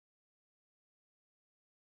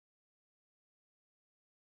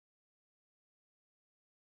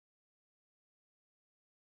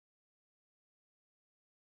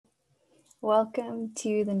Welcome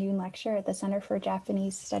to the noon lecture at the Center for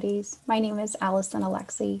Japanese Studies. My name is Allison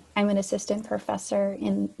Alexi. I'm an assistant professor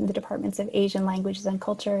in the departments of Asian Languages and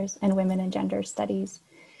Cultures and Women and Gender Studies.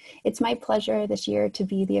 It's my pleasure this year to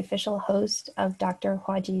be the official host of Dr.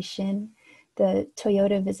 Hwaji Shin, the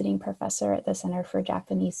Toyota Visiting Professor at the Center for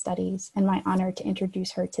Japanese Studies, and my honor to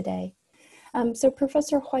introduce her today. So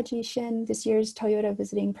Professor Hwaji Shin, this year's Toyota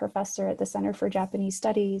Visiting Professor at the Center for Japanese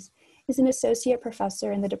Studies, is an associate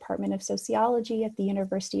professor in the Department of Sociology at the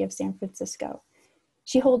University of San Francisco.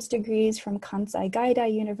 She holds degrees from Kansai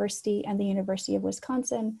Gaida University and the University of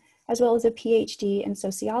Wisconsin, as well as a PhD in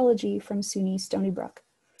sociology from SUNY Stony Brook,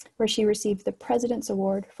 where she received the President's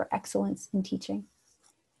Award for Excellence in Teaching.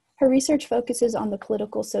 Her research focuses on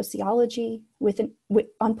political sociology with an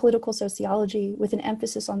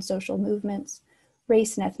emphasis on social movements,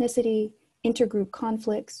 race and ethnicity, intergroup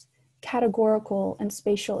conflicts, categorical and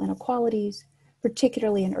spatial inequalities,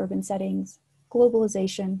 particularly in urban settings,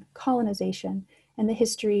 globalization, colonization, and the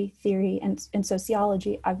history, theory, and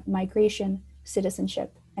sociology of migration,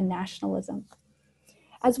 citizenship, and nationalism.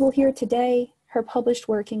 As we'll hear today, her published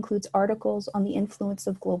work includes articles on the influence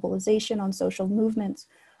of globalization on social movements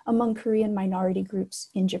among Korean minority groups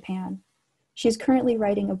in Japan. She is currently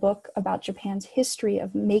writing a book about Japan's history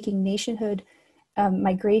of making nationhood,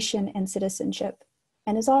 migration, and citizenship,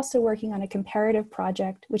 and is also working on a comparative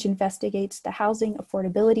project which investigates the housing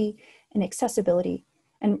affordability and accessibility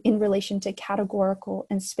and in relation to categorical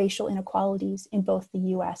and spatial inequalities in both the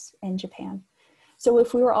US and Japan. So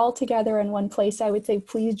if we were all together in one place, I would say,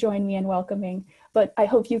 please join me in welcoming, but I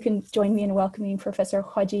hope you can join me in welcoming Professor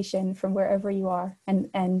Hwaji Shin from wherever you are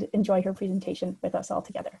and enjoy her presentation with us all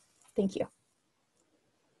together. Thank you.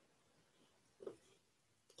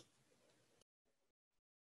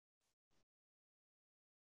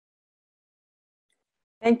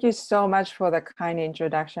 Thank you so much for the kind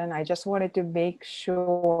introduction. I just wanted to make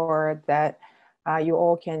sure that you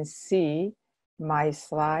all can see my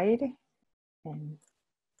slide. And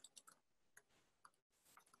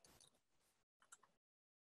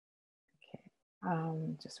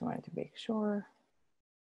okay, just wanted to make sure.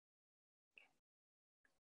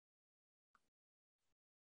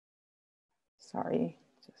 Sorry,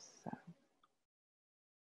 just.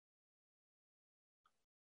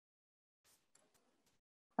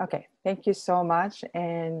 Okay, thank you so much.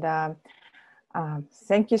 And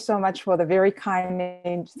thank you so much for the very kind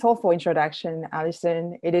and thoughtful introduction,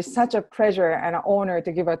 Alison. It is such a pleasure and an honor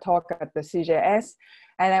to give a talk at the CJS.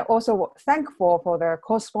 And I'm also thankful for the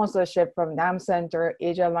co-sponsorship from NAM Center,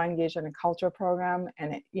 Asia Language and Culture Program,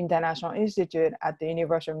 and International Institute at the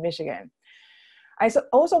University of Michigan. I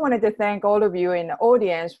also wanted to thank all of you in the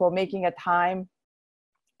audience for making a time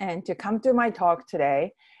and to come to my talk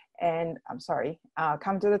today. And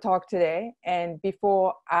come to the talk today. And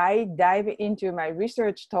before I dive into my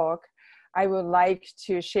research talk, I would like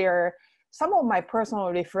to share some of my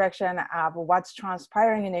personal reflection of what's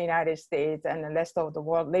transpiring in the United States and the rest of the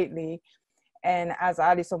world lately. And as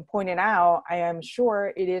Alison pointed out, I am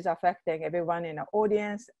sure it is affecting everyone in the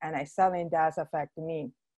audience, and it certainly does affect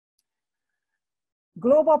me.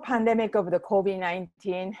 Global pandemic of the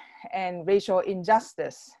COVID-19 and racial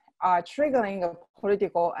injustice are triggering a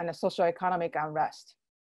political and a socioeconomic unrest.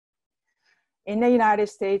 In the United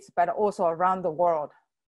States, but also around the world,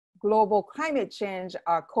 global climate change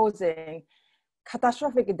are causing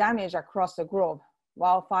catastrophic damage across the globe.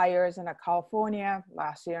 Wildfires in California,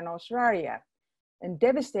 last year in Australia, and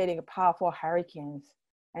devastating powerful hurricanes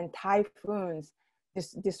and typhoons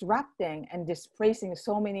disrupting and displacing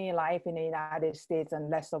so many lives in the United States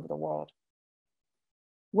and rest of the world.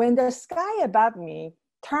 When the sky above me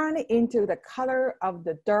turn into the color of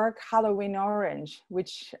the dark Halloween orange,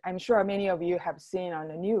 which I'm sure many of you have seen on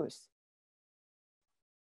the news,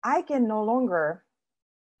 I can no longer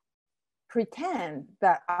pretend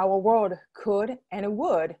that our world could and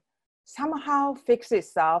would somehow fix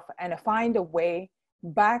itself and find a way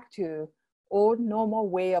back to old normal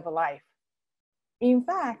way of life. In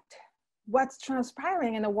fact, what's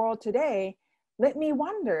transpiring in the world today, let me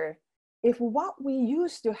wonder if what we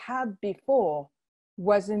used to have before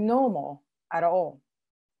wasn't normal at all.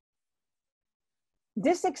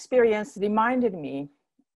 This experience reminded me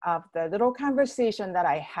of the little conversation that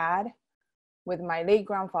I had with my late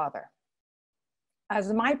grandfather.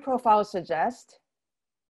 As my profile suggests,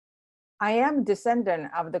 I am descendant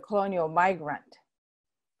of the colonial migrant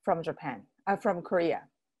from Korea,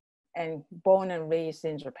 and born and raised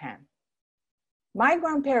in Japan. My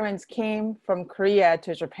grandparents came from Korea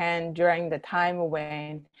to Japan during the time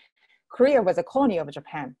when Korea was a colony of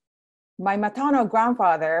Japan. My maternal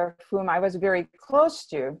grandfather, whom I was very close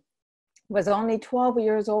to, was only 12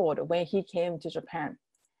 years old when he came to Japan.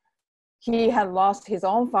 He had lost his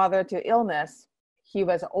own father to illness. He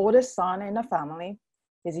was the oldest son in the family.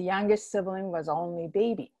 His youngest sibling was only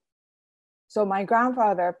baby. So my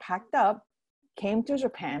grandfather packed up, came to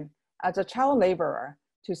Japan as a child laborer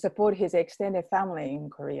to support his extended family in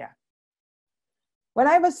Korea. When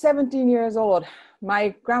I was 17 years old,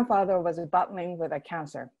 my grandfather was battling with a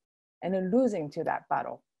cancer and losing to that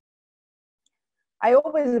battle. I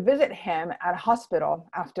always visit him at a hospital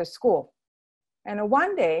after school. And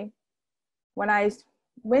one day, when I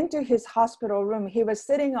went to his hospital room, he was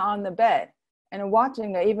sitting on the bed and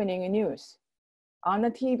watching the evening news. On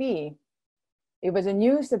the TV, it was a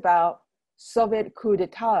news about Soviet coup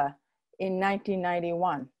d'etat in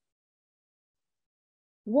 1991.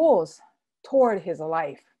 Wars tore his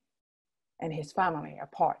life and his family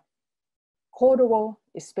apart, Cold War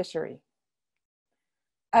especially.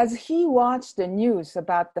 As he watched the news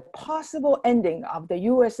about the possible ending of the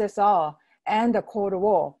USSR and the Cold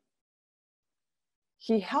War,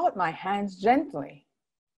 he held my hands gently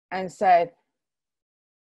and said,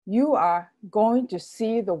 "You are going to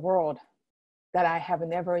see the world that I have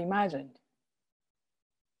never imagined.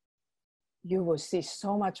 You will see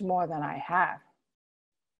so much more than I have."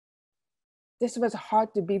 This was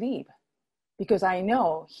hard to believe because I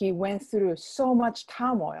know he went through so much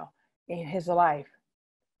turmoil in his life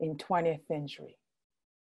in 20th century.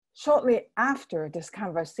 Shortly after this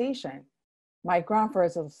conversation, my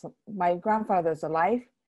grandfather's life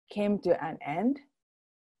came to an end,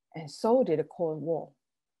 and so did the Cold War.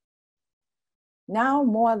 Now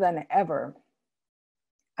more than ever,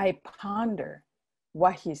 I ponder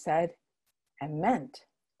what he said and meant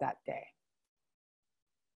that day.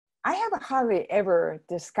 I have hardly ever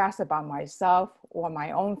discussed about myself or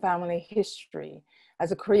my own family history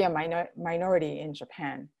as a Korean minority in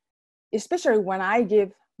Japan, especially when I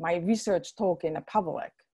give my research talk in the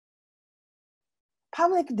public.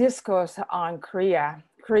 Public discourse on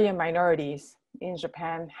Korean minorities in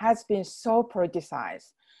Japan has been so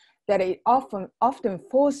politicized that it often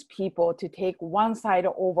forces people to take one side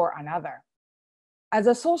over another. As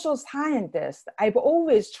a social scientist, I've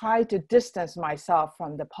always tried to distance myself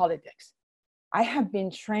from the politics. I have been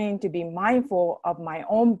trained to be mindful of my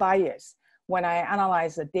own bias when I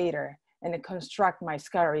analyze the data and construct my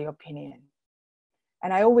scholarly opinion.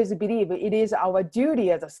 And I always believe it is our duty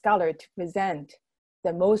as a scholar to present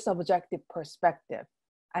the most objective perspective,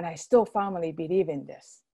 and I still firmly believe in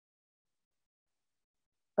this.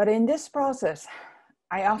 But in this process,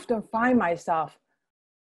 I often find myself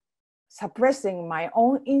suppressing my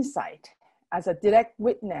own insight as a direct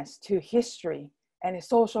witness to history and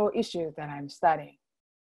social issues that I'm studying.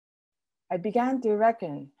 I began to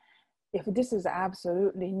reckon if this is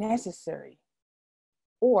absolutely necessary,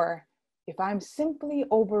 or if I'm simply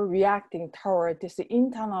overreacting toward this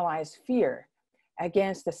internalized fear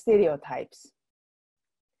against the stereotypes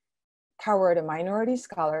toward a minority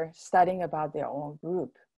scholar studying about their own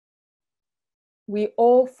group. We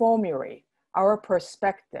all formulate our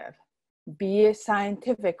perspective, be it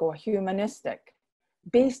scientific or humanistic,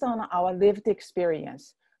 based on our lived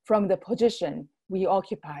experience from the position we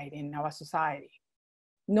occupied in our society.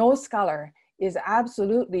 No scholar is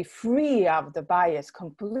absolutely free of the bias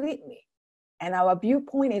completely, and our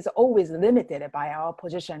viewpoint is always limited by our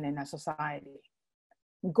position in a society.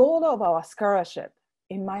 Goal of our scholarship,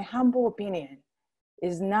 in my humble opinion,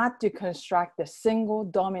 is not to construct a single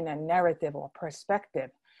dominant narrative or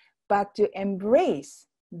perspective, but to embrace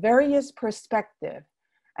various perspectives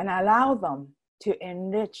and allow them to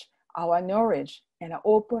enrich our knowledge and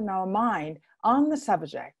open our mind on the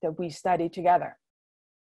subject that we study together.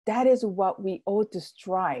 That is what we ought to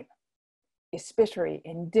strive, especially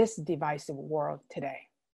in this divisive world today.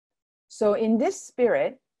 So in this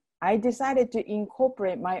spirit, I decided to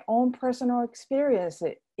incorporate my own personal experience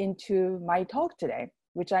into my talk today,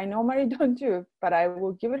 which I normally don't do, but I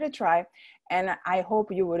will give it a try, and I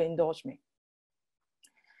hope you would indulge me.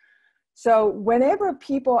 So whenever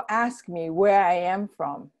people ask me where I am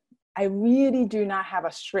from, I really do not have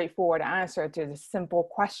a straightforward answer to this simple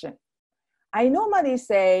question. I normally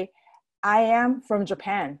say, I am from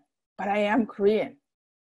Japan, but I am Korean.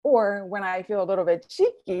 Or when I feel a little bit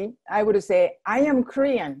cheeky, I would say, I am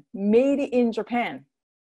Korean, made in Japan.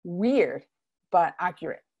 Weird, but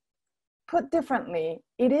accurate. Put differently,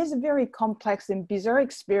 it is a very complex and bizarre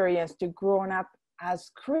experience to grow up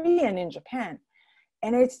as Korean in Japan.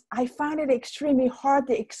 And I find it extremely hard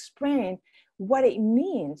to explain what it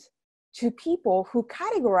means to people who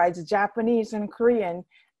categorize Japanese and Korean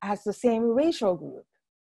as the same racial group.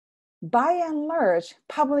 By and large,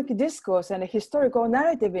 public discourse and the historical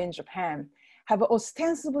narrative in Japan have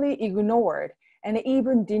ostensibly ignored and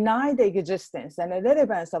even denied the existence and the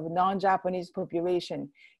relevance of non-Japanese population,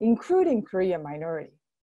 including Korean minority.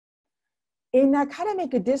 In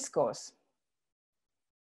academic discourse,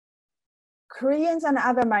 Koreans and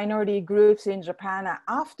other minority groups in Japan are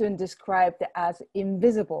often described as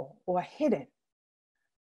invisible or hidden.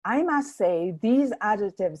 I must say these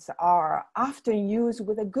adjectives are often used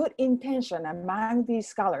with a good intention among these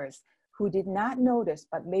scholars who did not notice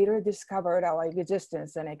but later discovered our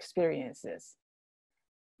existence and experiences.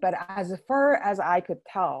 But as far as I could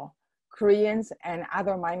tell, Koreans and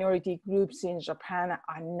other minority groups in Japan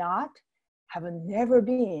are not, have never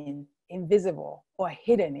been invisible or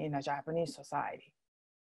hidden in a Japanese society,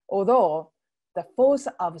 although the force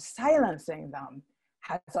of silencing them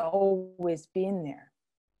has always been there.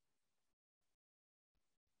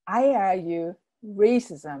 I argue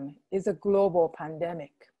racism is a global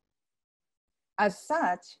pandemic. As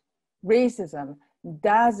such, racism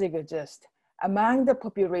does exist among the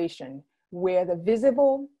population where the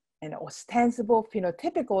visible and ostensible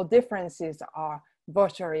phenotypical differences are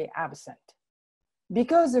virtually absent.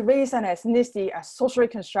 Because race and ethnicity are socially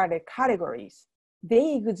constructed categories,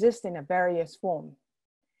 they exist in a various forms.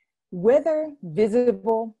 Whether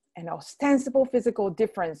visible and ostensible physical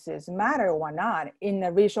differences matter or not in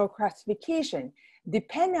a racial classification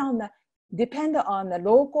depend on the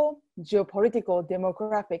local, geopolitical,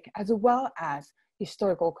 demographic, as well as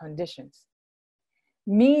historical conditions.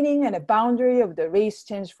 Meaning and the boundary of the race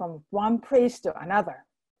change from one place to another,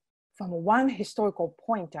 from one historical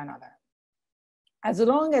point to another. As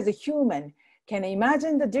long as a human can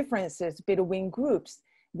imagine the differences between groups,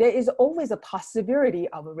 there is always a possibility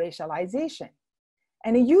of racialization.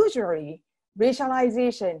 And usually,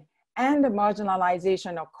 racialization and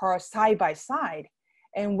marginalization occur side by side.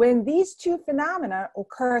 And when these two phenomena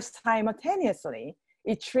occur simultaneously,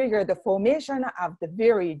 it triggers the formation of the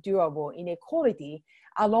very durable inequality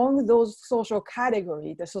along those social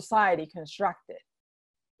categories the society constructed.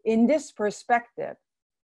 In this perspective,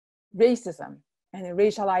 racism and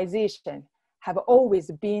racialization have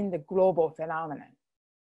always been the global phenomenon.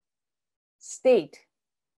 State,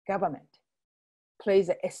 government, plays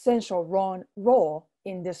an essential role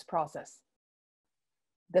in this process.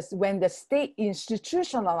 Thus, when the state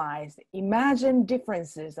institutionalized imagined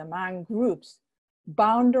differences among groups,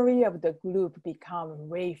 boundary of the group become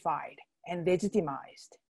reified and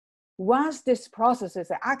legitimized. Once this process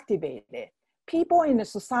is activated, people in the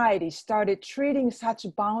society started treating such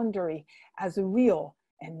boundary as real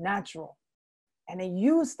and natural, and they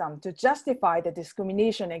used them to justify the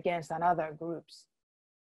discrimination against other groups.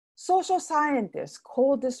 Social scientists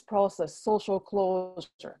call this process social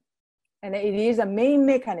closure, and it is a main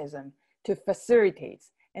mechanism to facilitate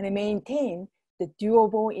and maintain the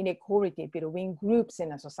durable inequality between groups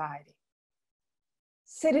in a society.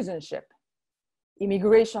 Citizenship,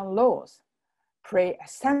 immigration laws play a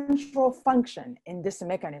central function in this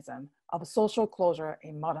mechanism of social closure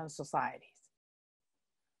in modern societies.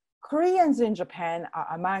 Koreans in Japan are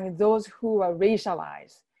among those who are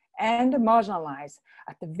racialized and marginalized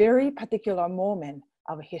at the very particular moment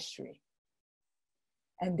of history.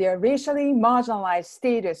 And their racially marginalized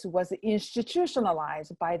status was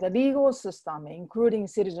institutionalized by the legal system, including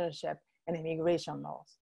citizenship and immigration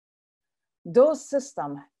laws. Those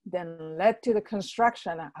systems then led to the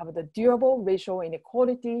construction of the durable racial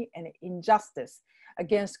inequality and injustice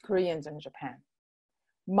against Koreans in Japan.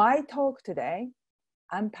 My talk today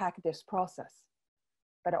unpacks this process,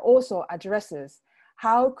 but also addresses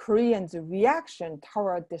how Koreans' reaction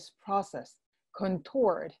toward this process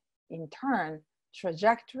contoured, in turn,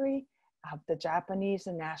 trajectory of the Japanese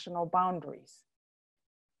national boundaries.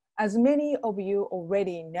 As many of you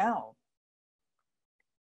already know,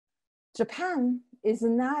 Japan is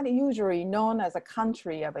not usually known as a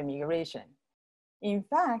country of immigration. In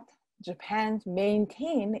fact, Japan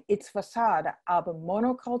maintained its facade of a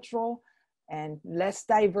monocultural and less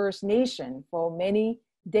diverse nation for many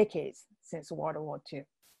decades since World War II.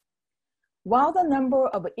 While the number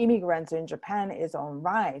of immigrants in Japan is on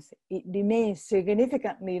rise, it remains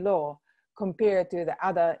significantly low compared to the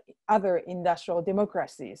other industrial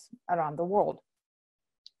democracies around the world.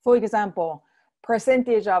 For example,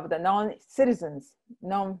 percentage of the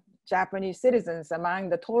non-Japanese citizens among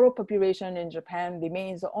the total population in Japan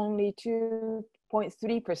remains only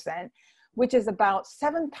 2.3%, which is about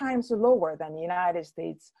 7 times lower than the United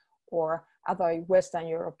States or other Western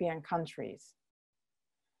European countries.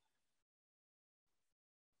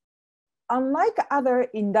 Unlike other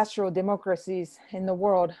industrial democracies in the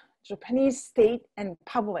world, Japanese state and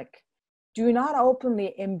public do not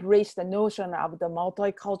openly embrace the notion of the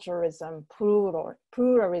multiculturalism,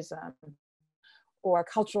 pluralism, or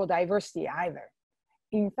cultural diversity either.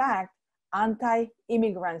 In fact,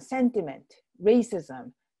 anti-immigrant sentiment,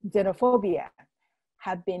 racism, xenophobia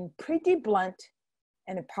have been pretty blunt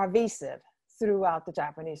and pervasive throughout the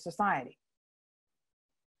Japanese society.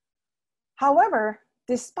 However,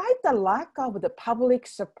 despite the lack of the public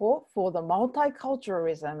support for the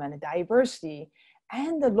multiculturalism and diversity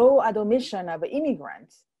and the low admission of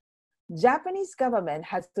immigrants, Japanese government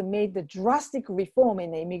has made the drastic reform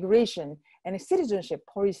in immigration and citizenship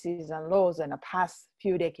policies and laws in the past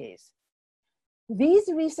few decades. These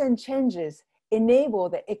recent changes enable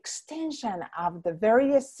the extension of the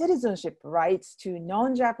various citizenship rights to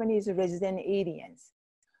non-Japanese resident aliens.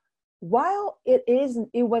 While it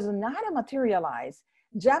was not materialized,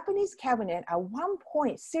 Japanese cabinet at one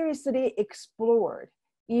point seriously explored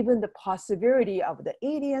even the possibility of the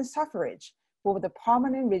alien suffrage for the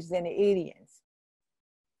permanent resident aliens.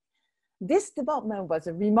 This development was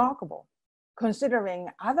remarkable, considering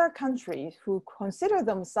other countries who consider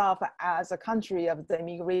themselves as a country of the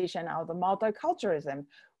immigration of the multiculturalism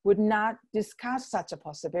would not discuss such a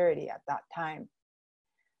possibility at that time.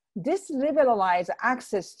 This liberalized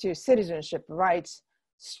access to citizenship rights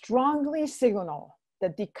strongly signal the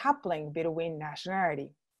decoupling between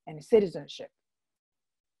nationality and citizenship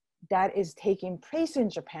that is taking place in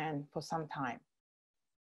Japan for some time.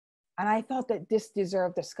 And I thought that this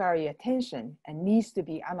deserved the scholarly attention and needs to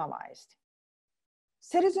be analyzed.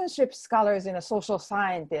 Citizenship scholars and social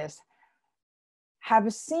scientists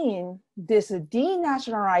have seen this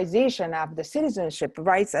denationalization of the citizenship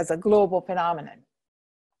rights as a global phenomenon.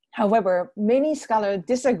 However, many scholars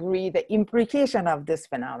disagree the implication of this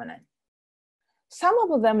phenomenon.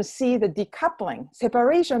 Some of them see the decoupling,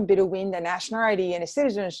 separation between the nationality and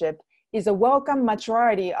citizenship is a welcome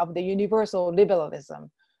maturity of the universal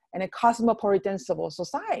liberalism and a cosmopolitan civil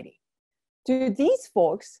society. To these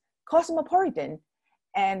folks, cosmopolitan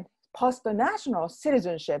and post-national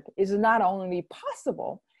citizenship is not only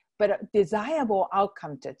possible, but a desirable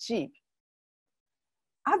outcome to achieve.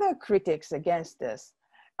 Other critics against this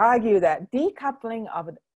argue that decoupling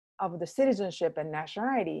of the citizenship and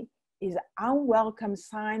nationality is an unwelcome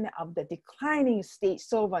sign of the declining state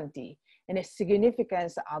sovereignty and the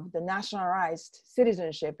significance of the nationalized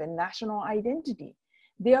citizenship and national identity.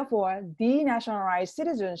 Therefore, denationalized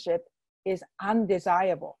citizenship is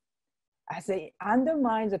undesirable, as it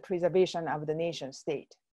undermines the preservation of the nation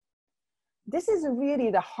state. This is really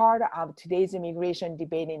the heart of today's immigration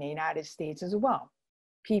debate in the United States as well.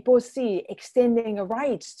 People see extending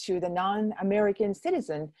rights to the non-American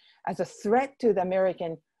citizen as a threat to the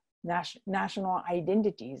American national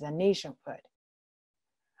identities and nationhood.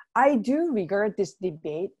 I do regard this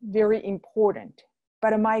debate very important,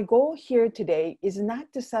 but my goal here today is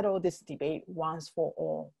not to settle this debate once for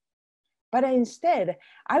all. But instead,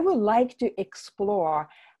 I would like to explore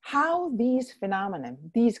how these phenomena,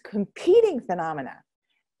 these competing phenomena,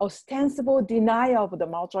 ostensible denial of the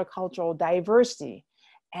multicultural diversity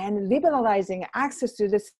and liberalizing access to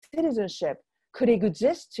the citizenship could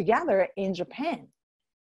exist together in Japan.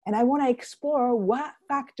 And I want to explore what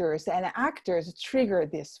factors and actors trigger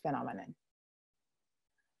this phenomenon.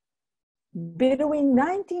 Between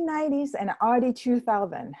 1990s and early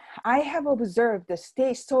 2000, I have observed the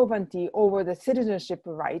state sovereignty over the citizenship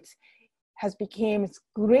rights has become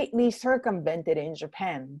greatly circumvented in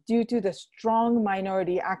Japan due to the strong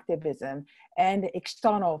minority activism and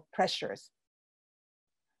external pressures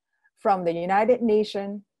from the United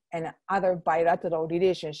Nations and other bilateral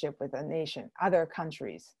relationship with the nation, other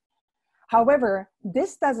countries. However,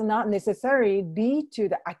 this does not necessarily lead to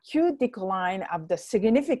the acute decline of the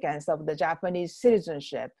significance of the Japanese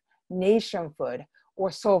citizenship, nationhood,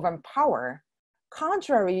 or sovereign power,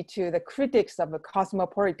 contrary to the critics of the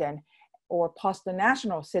cosmopolitan or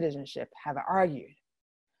post-national citizenship have argued.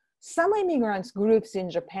 Some immigrant groups in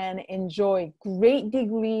Japan enjoy great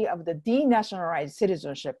degree of the denationalized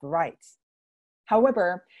citizenship rights.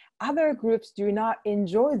 However, other groups do not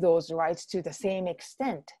enjoy those rights to the same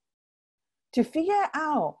extent. To figure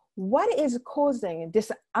out what is causing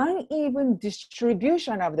this uneven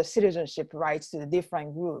distribution of the citizenship rights to the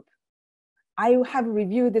different group, I have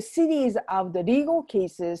reviewed the series of the legal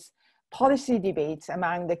cases, policy debates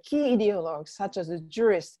among the key ideologues such as the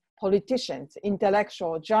jurists, politicians,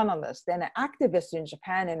 intellectuals, journalists, and activists in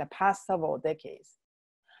Japan in the past several decades.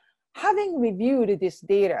 Having reviewed this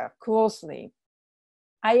data closely,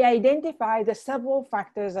 I identified the several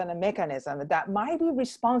factors and mechanisms that might be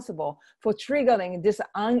responsible for triggering this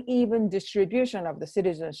uneven distribution of the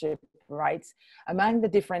citizenship rights among the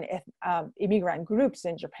different immigrant groups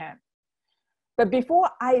in Japan. But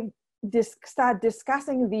before I start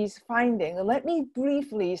discussing these findings, let me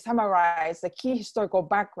briefly summarize the key historical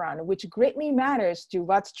background, which greatly matters to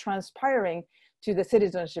what's transpiring to the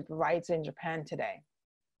citizenship rights in Japan today.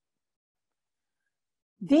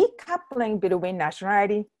 Decoupling between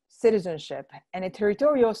nationality, citizenship, and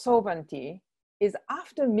territorial sovereignty is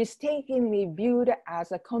often mistakenly viewed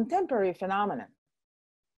as a contemporary phenomenon.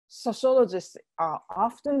 Sociologists are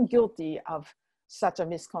often guilty of such a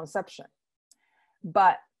misconception.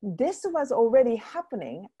 But this was already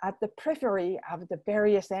happening at the periphery of the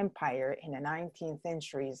various empires in the 19th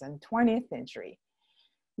centuries and 20th century.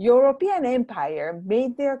 European empire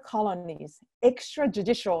made their colonies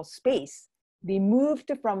extrajudicial space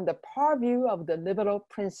removed from the purview of the liberal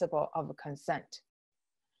principle of consent.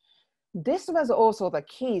 This was also the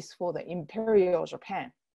case for the Imperial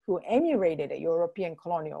Japan, who emulated a European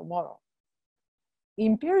colonial model.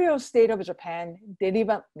 Imperial state of Japan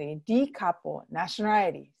deliberately decoupled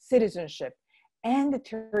nationality, citizenship, and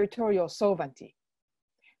territorial sovereignty.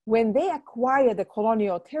 When they acquired the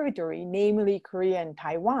colonial territory, namely Korea and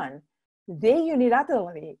Taiwan, they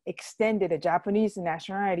unilaterally extended the Japanese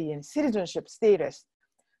nationality and citizenship status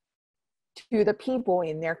to the people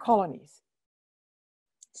in their colonies.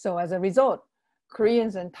 So as a result,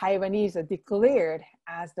 Koreans and Taiwanese are declared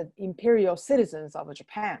as the imperial citizens of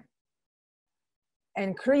Japan.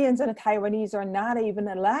 And Koreans and Taiwanese are not even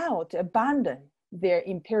allowed to abandon their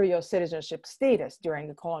imperial citizenship status during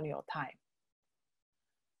the colonial time.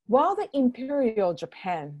 While the Imperial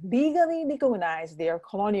Japan legally recognized their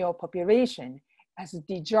colonial population as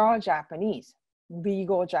de jure Japanese,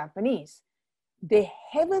 legal Japanese, they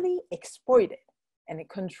heavily exploited and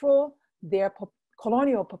controlled their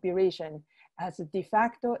colonial population as a de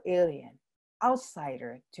facto alien,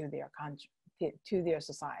 outsider to their country, to their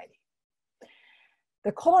society.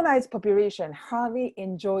 The colonized population hardly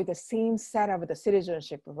enjoyed the same set of the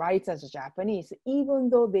citizenship rights as the Japanese, even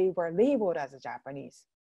though they were labeled as a Japanese.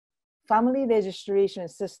 Family registration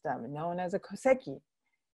system, known as a koseki,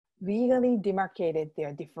 legally demarcated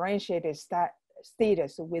their differentiated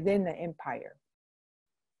status within the empire.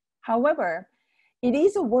 However, it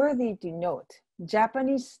is worthy to note,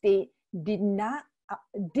 Japanese state did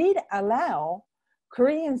allow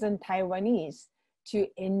Koreans and Taiwanese to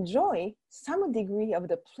enjoy some degree of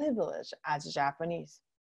the privilege as Japanese.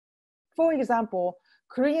 For example,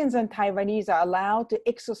 Koreans and Taiwanese are allowed to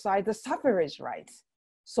exercise the suffrage rights,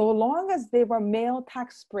 so long as they were male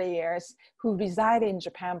taxpayers who reside in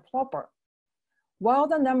Japan proper. While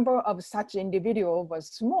the number of such individuals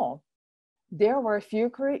was small, there were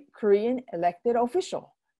few Korean elected officials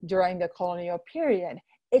during the colonial period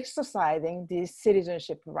exercising these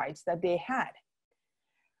citizenship rights that they had.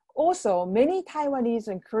 Also, many Taiwanese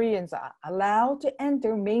and Koreans are allowed to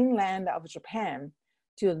enter mainland of Japan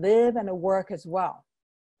to live and work as well.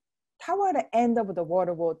 Toward the end of the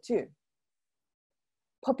World War II,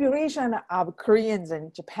 population of Koreans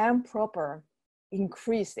in Japan proper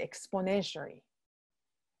increased exponentially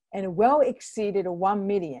and well exceeded 1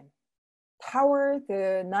 million. Toward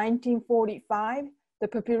the 1945, the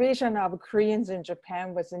population of Koreans in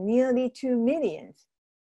Japan was nearly 2 million.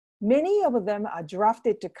 Many of them are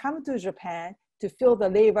drafted to come to Japan to fill the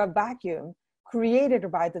labor vacuum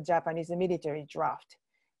created by the Japanese military draft.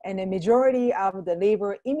 And a majority of the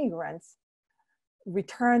labor immigrants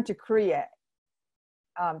returned to Korea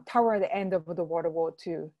toward the end of the World War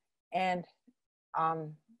II and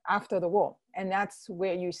after the war. And that's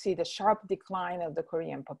where you see the sharp decline of the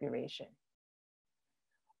Korean population.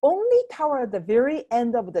 Only toward the very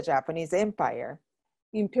end of the Japanese Empire,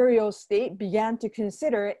 imperial state began to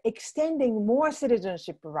consider extending more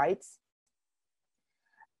citizenship rights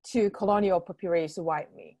to colonial population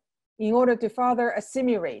widely in order to further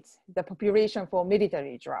assimilate the population for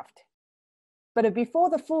military draft. But before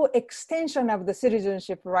the full extension of the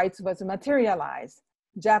citizenship rights was materialized,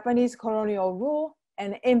 Japanese colonial rule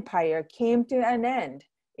and empire came to an end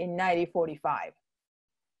in 1945.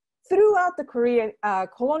 Throughout the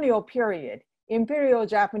colonial period, Imperial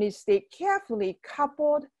Japanese state carefully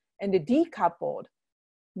coupled and decoupled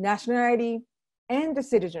nationality and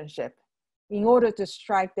citizenship in order to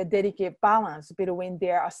strike the delicate balance between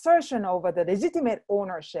their assertion over the legitimate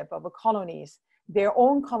ownership of colonies, their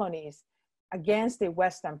own colonies, against the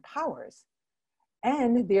Western powers,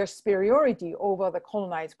 and their superiority over the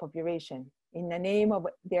colonized population in the name of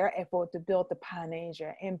their effort to build the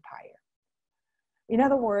Pan-Asian Empire. In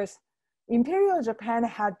other words, Imperial Japan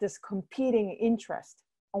had this competing interest.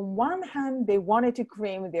 On one hand, they wanted to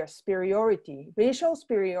claim their superiority, racial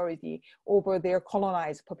superiority over their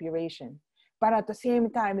colonized population. But at the same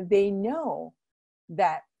time, they know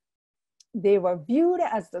that they were viewed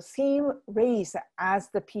as the same race as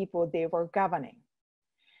the people they were governing.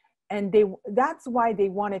 And that's why they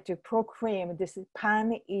wanted to proclaim this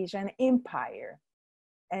Pan-Asian empire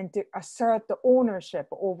and to assert the ownership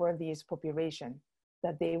over these populations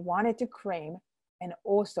that they wanted to claim and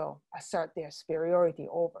also assert their superiority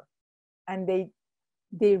over. And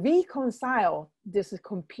they reconcile this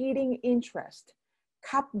competing interest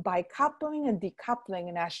by coupling and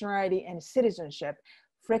decoupling nationality and citizenship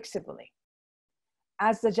flexibly.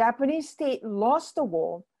 As the Japanese state lost the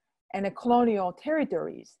war and the colonial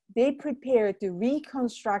territories, they prepared to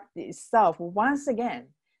reconstruct itself once again,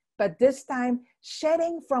 but this time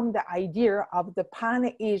shedding from the idea of the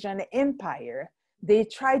Pan-Asian empire, they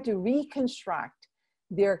tried to reconstruct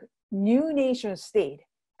their new nation state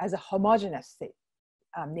as a homogeneous state,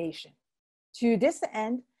 nation. To this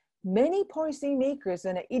end, many policymakers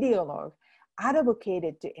and ideologues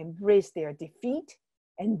advocated to embrace their defeat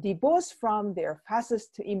and divorce from their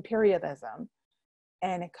fascist imperialism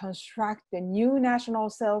and construct the new national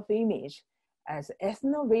self-image as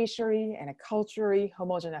ethno-racially and culturally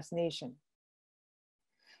homogeneous nation.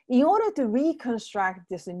 In order to reconstruct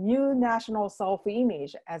this new national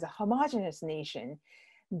self-image as a homogeneous nation,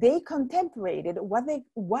 they contemplated what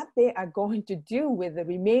they are going to do with the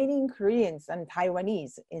remaining Koreans and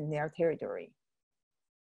Taiwanese in their territory.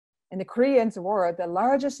 And the Koreans were the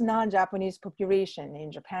largest non-Japanese population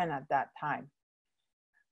in Japan at that time.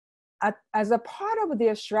 As a part of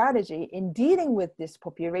their strategy in dealing with this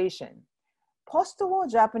population, post-war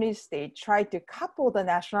Japanese state tried to couple the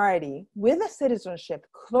nationality with the citizenship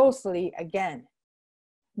closely again.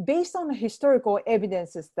 Based on the historical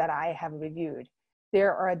evidences that I have reviewed,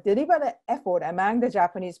 there are deliberate efforts among the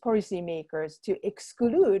Japanese policymakers to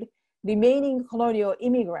exclude remaining colonial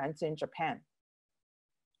immigrants in Japan.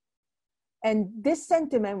 And this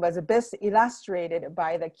sentiment was best illustrated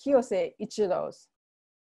by the Kiyose Ichiro's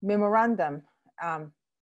memorandum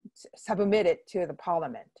submitted to the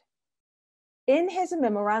parliament. In his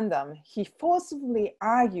memorandum, he forcefully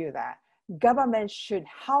argued that government should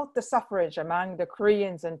halt the suffrage among the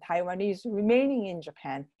Koreans and Taiwanese remaining in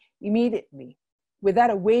Japan immediately,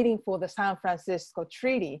 without waiting for the San Francisco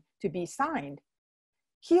Treaty to be signed.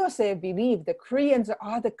 Kiyose believed the Koreans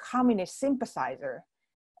are the communist sympathizer,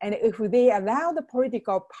 and if they allow the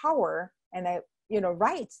political power and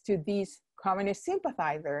rights to these communist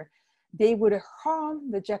sympathizers, they would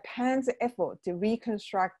harm the Japan's effort to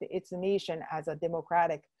reconstruct its nation as a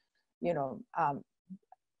democratic,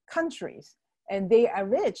 countries. And they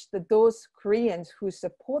urged that those Koreans who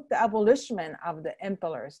support the abolishment of the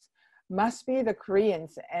emperors must be the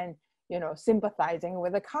Koreans and sympathizing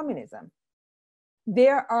with the communism.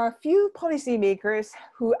 There are few policymakers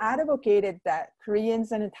who advocated that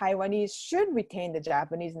Koreans and Taiwanese should retain the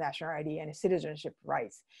Japanese nationality and citizenship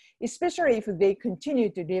rights, especially if they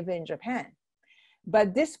continue to live in Japan.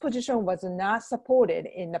 But this position was not supported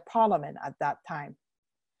in the parliament at that time.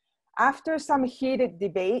 After some heated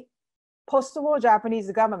debate, post-war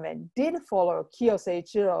Japanese government did follow Kiyose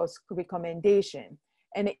Ichiro's recommendation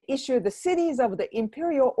and issued the cities of the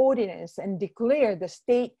imperial ordinance and declared the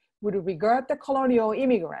state would regard the colonial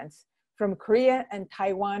immigrants from Korea and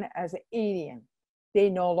Taiwan as alien. They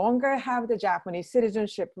no longer have the Japanese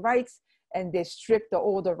citizenship rights, and they stripped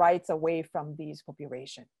all the rights away from these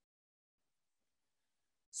populations.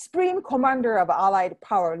 Supreme Commander of Allied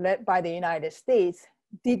power led by the United States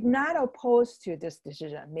did not oppose to this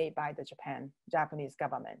decision made by the Japanese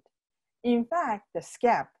government. In fact, the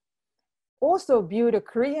SCAP also viewed the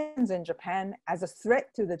Koreans in Japan as a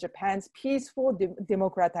threat to the Japan's peaceful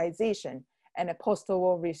democratization and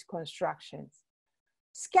post-war reconstructions.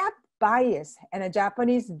 SCAP bias and a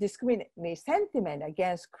Japanese discriminatory sentiment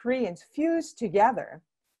against Koreans fused together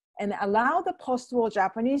and allowed the post-war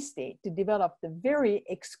Japanese state to develop the very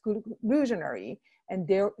exclusionary and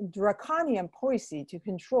draconian policy to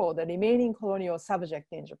control the remaining colonial subject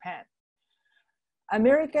in Japan.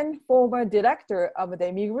 American former director of the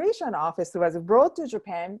Immigration Office was brought to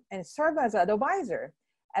Japan and served as an advisor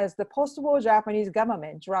as the post-war Japanese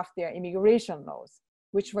government drafted their immigration laws,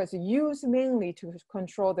 which was used mainly to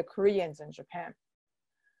control the Koreans in Japan.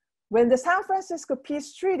 When the San Francisco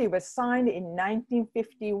Peace Treaty was signed in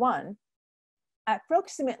 1951,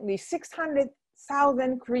 approximately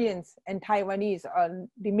 600,000 Koreans and Taiwanese are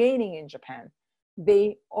remaining in Japan.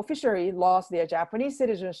 They officially lost their Japanese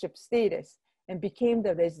citizenship status and became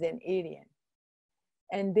the resident alien.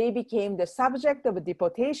 And they became the subject of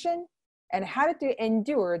deportation and had to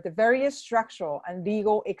endure the various structural and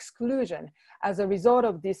legal exclusion as a result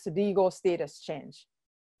of this legal status change.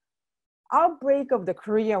 Outbreak of the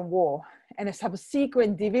Korean War and a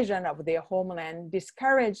subsequent division of their homeland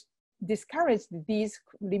discouraged discouraged these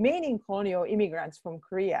remaining colonial immigrants from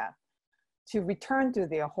Korea to return to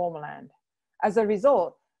their homeland. As a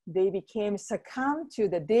result, they became succumbed to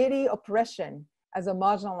the daily oppression as a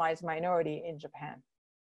marginalized minority in Japan.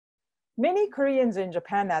 Many Koreans in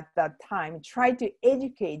Japan at that time tried to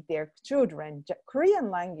educate their children Korean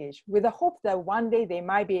language with the hope that one day they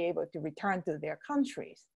might be able to return to their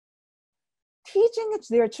countries. Teaching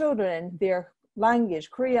their children their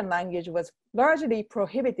language, Korean language, was largely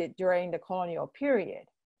prohibited during the colonial period.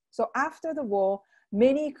 So after the war,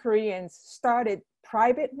 many Koreans started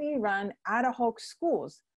privately run ad hoc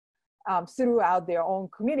schools throughout their own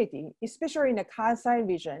community, especially in the Kansai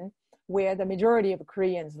region where the majority of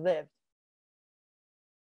Koreans lived.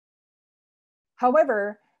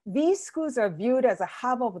 However, these schools are viewed as a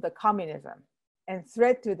hub of the communism and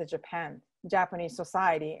threat to the Japanese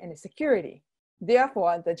society and security.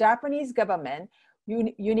 Therefore, the Japanese government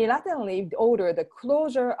unilaterally ordered the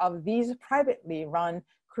closure of these privately run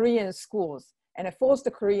Korean schools and forced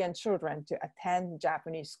the Korean children to attend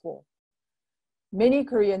Japanese school. Many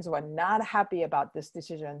Koreans were not happy about this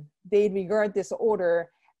decision. They regard this order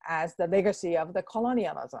as the legacy of the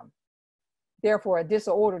colonialism. Therefore, this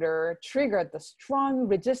order triggered the strong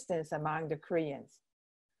resistance among the Koreans.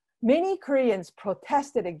 Many Koreans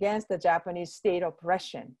protested against the Japanese state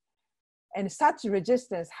oppression. And such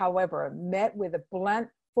resistance, however, met with the blunt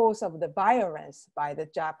force of the violence by the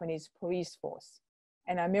Japanese police force.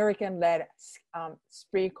 An American-led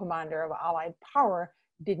spree commander of Allied power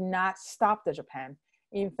did not stop the Japan.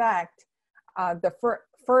 In fact, the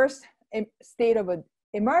first state of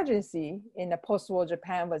emergency in the post-war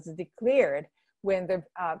Japan was declared when the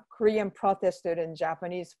Korean protesters and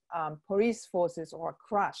Japanese police forces were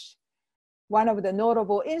crushed. One of the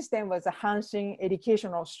notable incidents was the Hanshin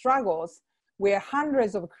educational struggles, where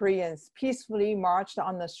hundreds of Koreans peacefully marched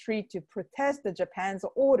on the street to protest the Japan's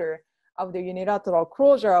order of the unilateral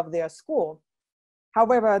closure of their school.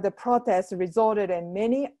 However, the protests resulted in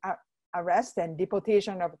many arrests and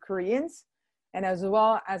deportation of Koreans, and as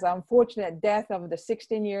well as unfortunate death of the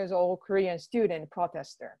 16-year-old Korean student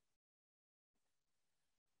protester.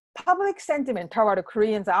 Public sentiment toward the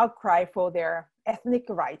Koreans' outcry for their ethnic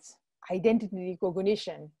rights, identity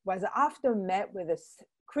recognition, was often met with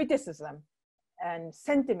criticism and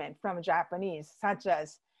sentiment from Japanese, such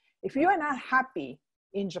as, if you are not happy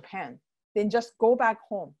in Japan, then just go back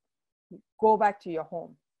home. Go back to your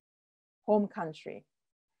home country.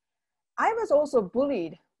 I was also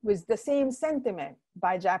bullied with the same sentiment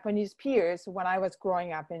by Japanese peers when I was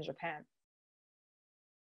growing up in Japan.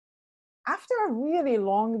 After a really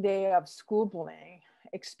long day of school bullying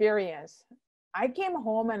experience, I came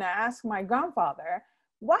home and I asked my grandfather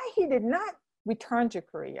why he did not return to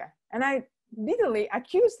Korea. And I literally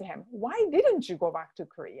accused him, why didn't you go back to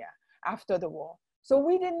Korea after the war? So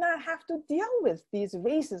we did not have to deal with these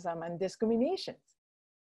racism and discriminations.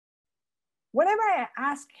 Whenever I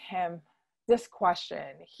asked him this question,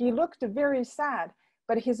 he looked very sad,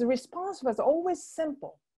 but his response was always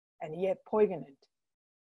simple and yet poignant.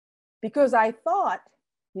 Because I thought,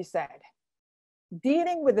 he said,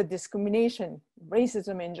 dealing with the discrimination,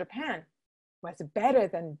 racism in Japan was better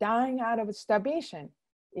than dying out of starvation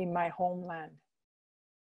in my homeland.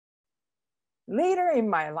 Later in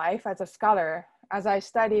my life as a scholar, as I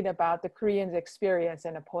studied about the Koreans' experience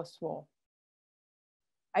in the post-war,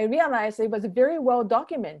 I realized it was very well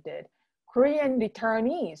documented. Korean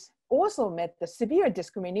returnees also met the severe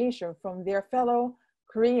discrimination from their fellow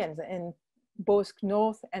Koreans in both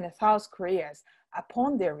North and South Koreas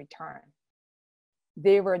upon their return.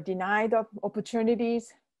 They were denied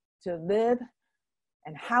opportunities to live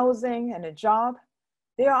and housing and a job.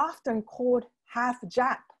 They are often called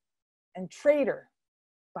half-Jap and traitor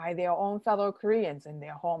by their own fellow Koreans in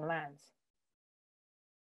their homelands.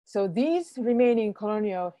 So these remaining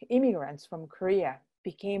colonial immigrants from Korea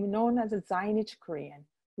became known as a Zainichi Korean,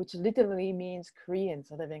 which literally means Koreans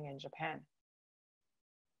living in Japan.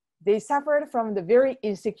 They suffered from the very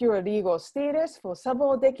insecure legal status for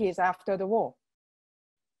several decades after the war.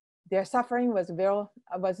 Their suffering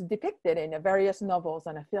was depicted in various novels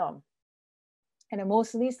and a film. And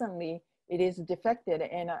most recently, it is depicted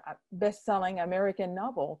in a best-selling American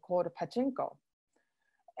novel called Pachinko.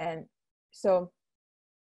 And so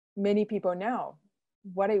many people know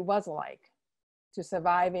what it was like to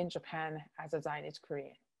survive in Japan as a Zainichi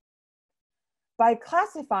Korean. By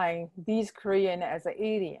classifying these Koreans as an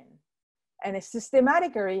alien and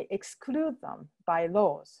systematically exclude them by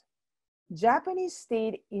laws, Japanese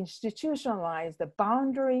state institutionalized the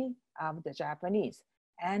boundary of the Japanese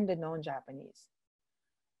and the non-Japanese.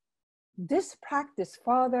 This practice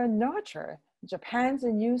further nurtured Japan's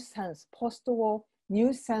new sense post-war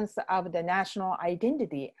new sense of the national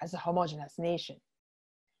identity as a homogeneous nation.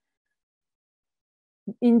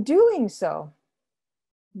 In doing so,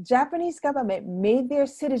 Japanese government made their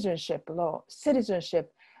citizenship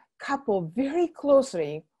couple very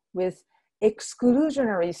closely with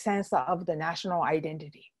exclusionary sense of the national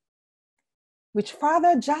identity, which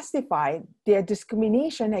further justified their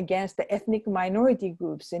discrimination against the ethnic minority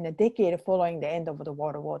groups in the decade following the end of the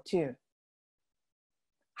World War II.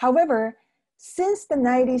 However, since the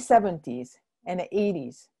 1970s and the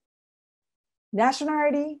 80s,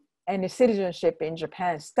 nationality and citizenship in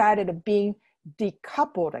Japan started being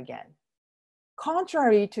decoupled again.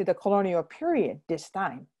 Contrary to the colonial period this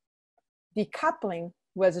time, decoupling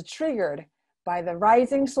was triggered by the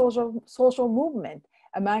rising social movement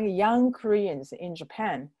among young Koreans in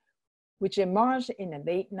Japan, which emerged in the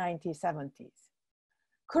late 1970s.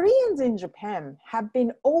 Koreans in Japan have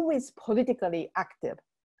been always politically active.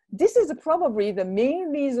 This is probably the main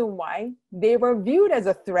reason why they were viewed as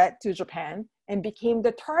a threat to Japan and became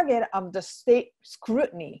the target of the state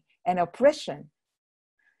scrutiny and oppression.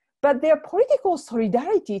 But their political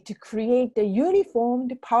solidarity to create the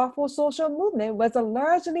uniformed, powerful social movement was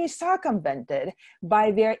largely circumvented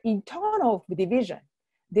by their internal division,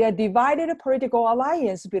 their divided political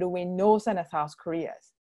alliance between North and South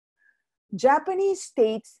Koreas. Japanese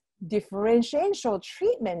states' differential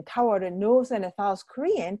treatment toward North and South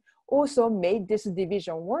Korean also made this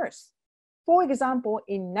division worse. For example,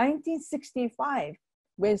 in 1965,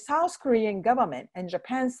 when South Korean government and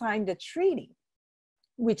Japan signed the treaty,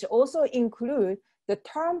 which also include the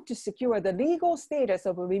term to secure the legal status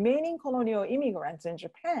of remaining colonial immigrants in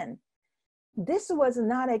Japan, this was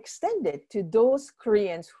not extended to those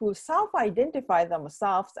Koreans who self-identify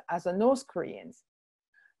themselves as North Koreans.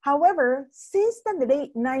 However, since the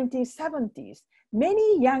late 1970s,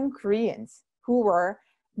 many young Koreans who were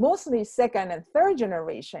mostly second and third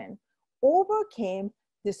generation overcame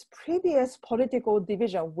this previous political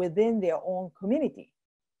division within their own community.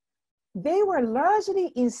 They were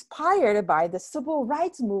largely inspired by the civil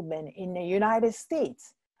rights movement in the United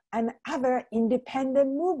States and other independent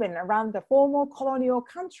movements around the former colonial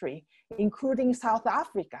country, including South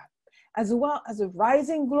Africa, as well as a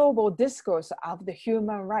rising global discourse of the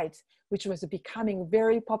human rights, which was becoming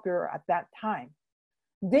very popular at that time.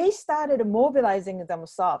 They started mobilizing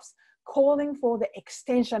themselves, calling for the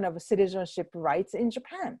extension of citizenship rights in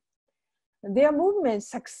Japan. Their movement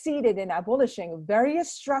succeeded in abolishing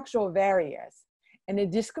various structural barriers and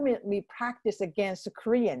indiscriminately practiced against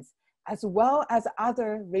Koreans, as well as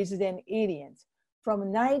other resident aliens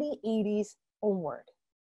from 1980s onward.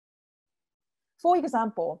 For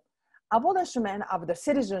example, abolishment of the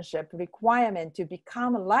citizenship requirement to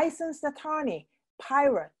become a licensed attorney,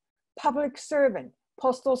 pilot, public servant,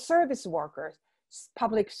 postal service workers,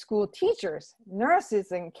 public school teachers,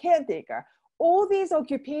 nurses, and caretaker, all these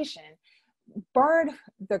occupations barred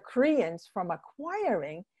the Koreans from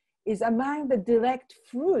acquiring is among the direct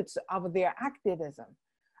fruits of their activism.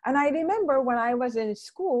 And I remember when I was in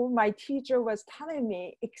school, my teacher was telling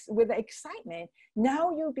me with excitement,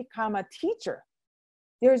 now you become a teacher.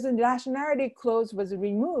 There's a nationality clause was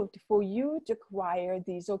removed for you to acquire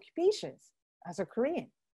these occupations as a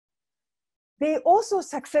Korean. They also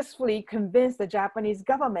successfully convinced the Japanese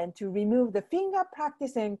government to remove the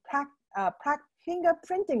fingerprinting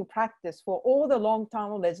practice for all the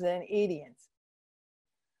long-term resident aliens.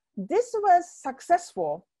 This was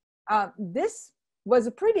successful. This was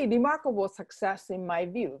a pretty remarkable success in my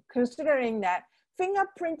view, considering that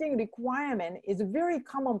fingerprinting requirement is a very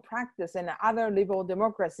common practice in other liberal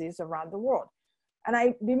democracies around the world. And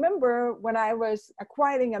I remember when I was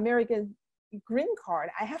acquiring American green card,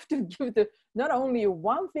 I have to give not only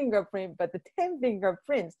one fingerprint, but the 10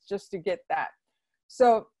 fingerprints just to get that.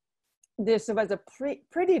 So this was a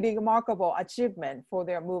pretty remarkable achievement for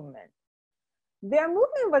their movement. Their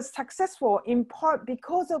movement was successful in part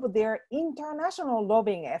because of their international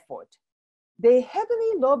lobbying effort. They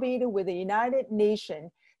heavily lobbied with the United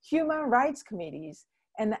Nations Human Rights Committees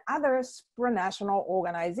and other supranational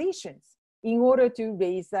organizations in order to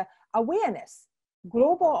raise awareness,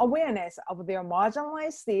 global awareness of their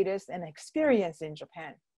marginalized status and experience in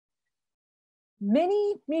Japan.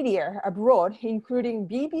 Many media abroad, including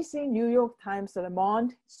BBC, New York Times, and Le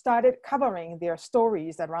Monde, started covering their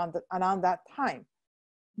stories around that time.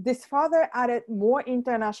 This further added more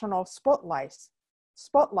international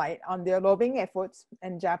spotlight on their lobbying efforts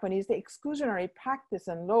and Japanese exclusionary practice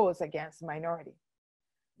and laws against minority.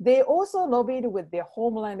 They also lobbied with their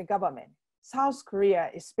homeland government, South Korea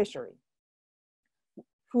especially,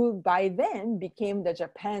 who by then became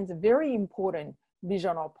Japan's very important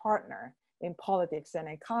regional partner in politics and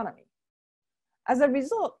economy. As a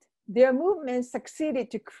result, their movement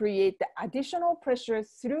succeeded to create the additional pressure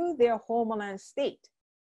through their homeland state.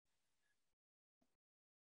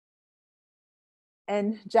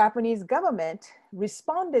 And Japanese government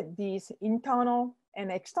responded these internal and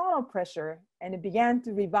external pressure and began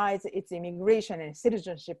to revise its immigration and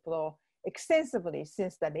citizenship law extensively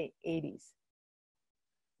since the late 80s.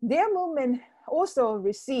 Their movement also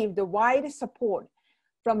received wide support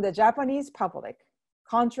from the Japanese public,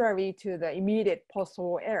 contrary to the immediate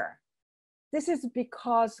post-war era. This is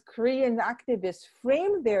because Korean activists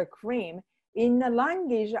framed their claim in the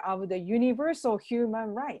language of the universal human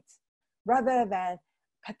rights, rather than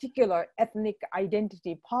particular ethnic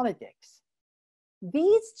identity politics.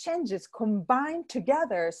 These changes combined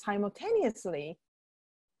together simultaneously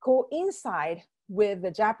coincide with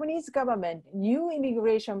the Japanese government's new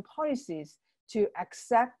immigration policies to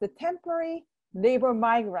accept the temporary labor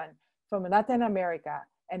migrant from Latin America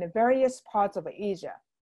and various parts of Asia.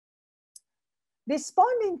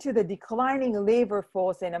 Responding to the declining labor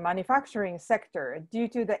force in the manufacturing sector due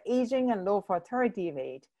to the aging and low fertility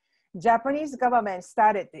rate, Japanese government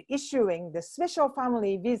started issuing the special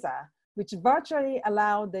family visa, which virtually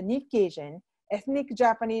allowed the Nikkei ethnic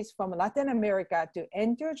Japanese from Latin America to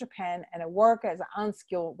enter Japan and work as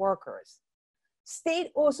unskilled workers.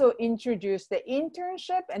 State also introduced the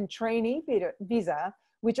internship and trainee visa,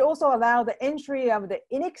 which also allowed the entry of the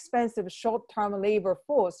inexpensive short-term labor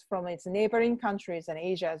force from its neighboring countries and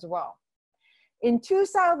Asia as well. In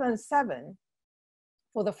 2007,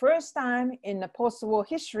 for the first time in the post-war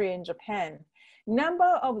history in Japan,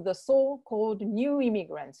 number of the so-called new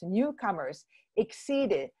immigrants, newcomers,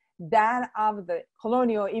 exceeded that of the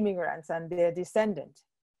colonial immigrants and their descendants.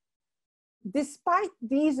 Despite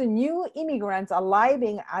these new immigrants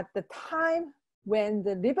arriving at the time when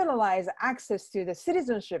the liberalized access to the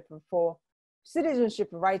citizenship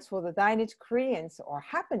rights for the Zainichi Koreans are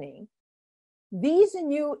happening, these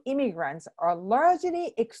new immigrants are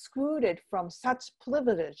largely excluded from such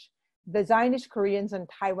privilege the Zainichi Koreans and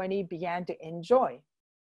Taiwanese began to enjoy.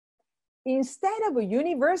 Instead of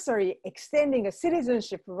universally extending a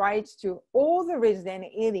citizenship rights to all the resident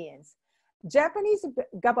aliens, Japanese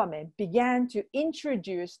government began to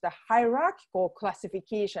introduce the hierarchical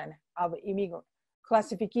classification of immigrants.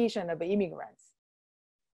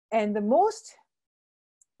 And the most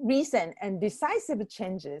recent and decisive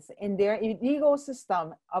changes in their legal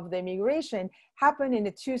system of the immigration happened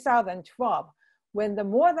in 2012, when the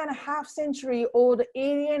more than half-century-old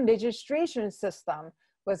alien registration system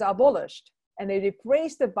was abolished and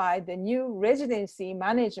replaced by the new residency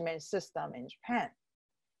management system in Japan.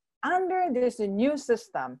 Under this new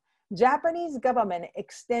system, Japanese government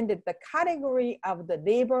extended the category of the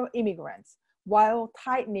labor immigrants while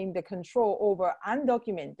tightening the control over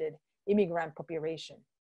undocumented immigrant population.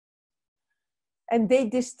 And they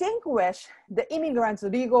distinguish the immigrants'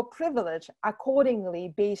 legal privilege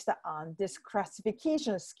accordingly based on this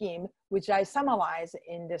classification scheme, which I summarize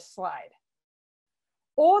in this slide.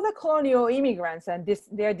 All the colonial immigrants and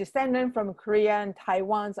their descendants from Korea and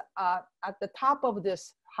Taiwan are at the top of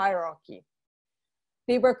this hierarchy.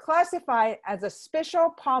 They were classified as a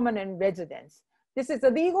special permanent residence. This is a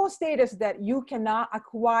legal status that you cannot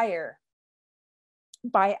acquire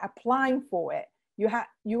by applying for it.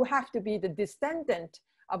 You have to be the descendant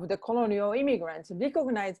of the colonial immigrants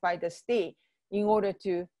recognized by the state in order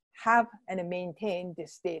to have and maintain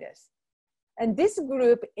this status. And this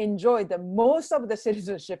group enjoyed the most of the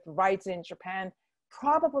citizenship rights in Japan,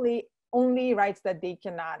 probably only rights that they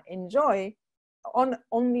cannot enjoy.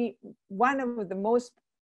 Only one of the most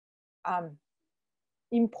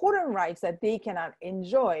important rights that they cannot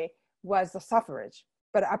enjoy was the suffrage.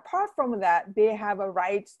 But apart from that, they have a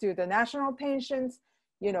rights to the national pensions,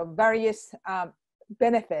 various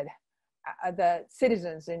benefit the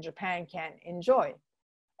citizens in Japan can enjoy.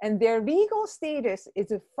 And their legal status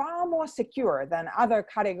is far more secure than other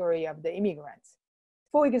category of the immigrants.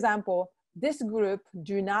 For example, this group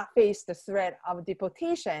do not face the threat of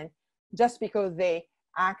deportation just because they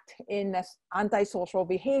act in antisocial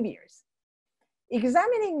behaviors.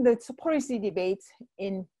 Examining the policy debates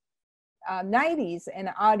in 90s and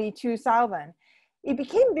early 2000, it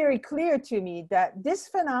became very clear to me that this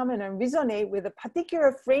phenomenon resonates with a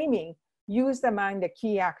particular framing used among the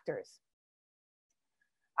key actors.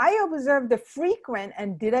 I observed the frequent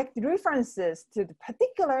and direct references to the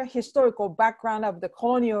particular historical background of the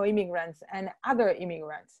colonial immigrants and other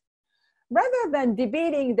immigrants. Rather than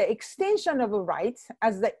debating the extension of rights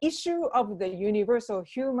as the issue of the universal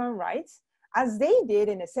human rights, as they did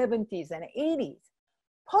in the 70s and 80s,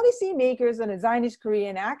 policymakers and Zainichi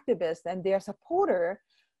Korean activists and their supporters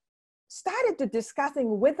started to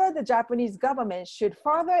discussing whether the Japanese government should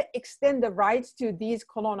further extend the rights to these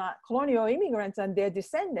colonial immigrants and their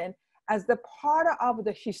descendants as the part of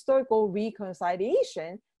the historical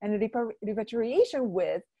reconciliation and repatriation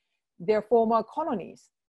with their former colonies.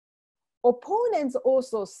 Opponents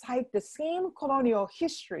also cite the same colonial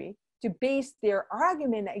history to base their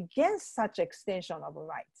argument against such extension of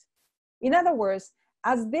rights. In other words,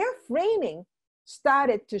 as their framing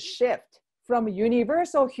started to shift from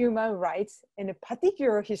universal human rights and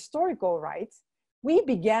particular historical rights, we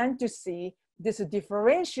began to see this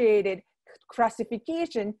differentiated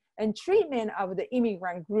classification and treatment of the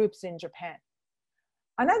immigrant groups in Japan.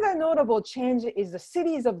 Another notable change is the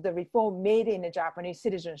series of the reform made in the Japanese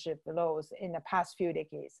citizenship laws in the past few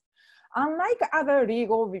decades. Unlike other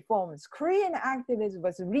legal reforms, Korean activism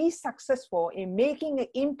was really successful in making an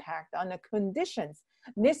impact on the conditions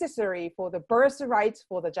necessary for the birthrights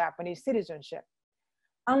for the Japanese citizenship.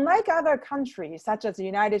 Unlike other countries, such as the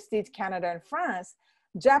United States, Canada, and France,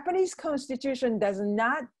 Japanese constitution does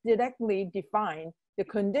not directly define the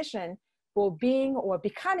condition for being or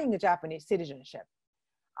becoming a Japanese citizenship.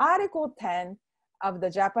 Article 10 of the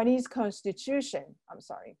Japanese Constitution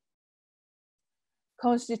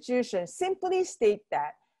simply state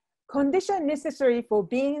that condition necessary for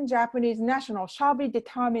being Japanese national shall be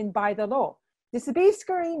determined by the law. This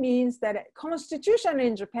basically means that constitution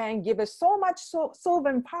in Japan gives so much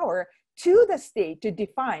sovereign power to the state to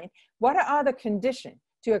define what are the conditions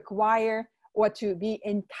to acquire or to be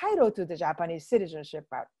entitled to the Japanese citizenship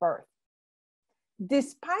at birth.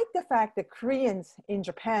 Despite the fact that Koreans in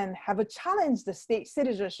Japan have challenged the state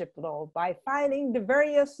citizenship law by filing the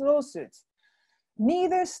various lawsuits,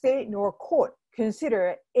 neither state nor court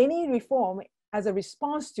consider any reform as a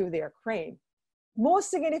response to their claim.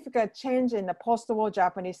 Most significant change in the post-war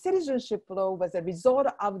Japanese citizenship law was a result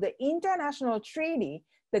of the international treaty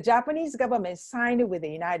the Japanese government signed with the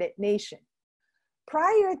United Nations.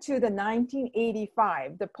 Prior to the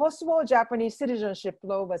 1985, the post-war Japanese citizenship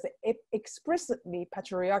law was explicitly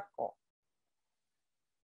patriarchal.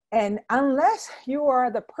 And unless you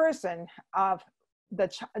are the person of the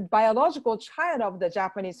biological child of the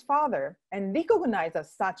Japanese father and recognized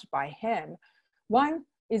as such by him, one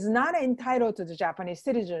is not entitled to the Japanese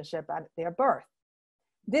citizenship at their birth.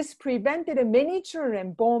 This prevented many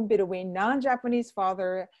children born between non-Japanese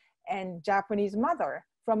father and Japanese mother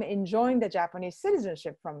from enjoying the Japanese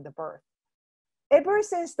citizenship from the birth. Ever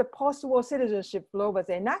since the post-war citizenship law was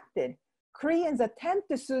enacted, Koreans attempt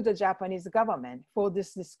to sue the Japanese government for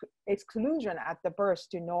this exclusion at the birth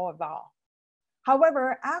to no avail.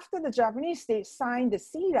 However, after the Japanese state signed the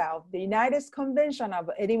CEDAW, the United States Convention of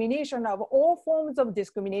Elimination of All Forms of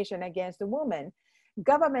Discrimination Against Women,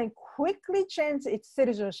 government quickly changed its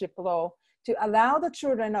citizenship law to allow the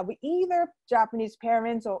children of either Japanese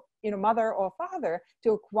parents or mother or father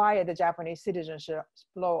to acquire the Japanese citizenship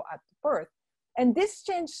law at birth. And this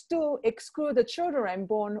change to exclude the children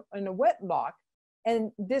born in a wedlock.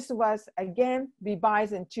 And this was again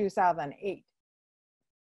revised in 2008.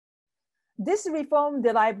 This reform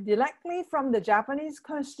derived directly from the Japanese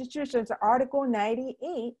Constitution's Article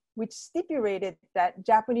 98, which stipulated that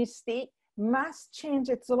Japanese state must change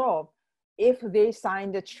its law if they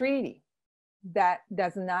sign the treaty that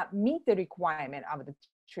does not meet the requirement of the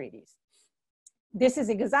treaties. This is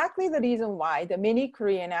exactly the reason why the many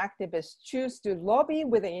Korean activists choose to lobby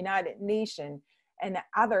with the United Nations and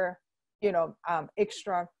other,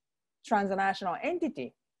 extra transnational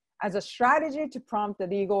entity as a strategy to prompt the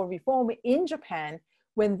legal reform in Japan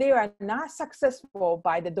when they are not successful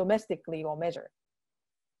by the domestic legal measure.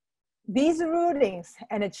 These rulings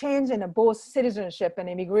and a change in both citizenship and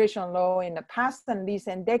immigration law in the past and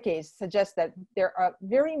recent decades suggest that there are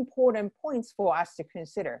very important points for us to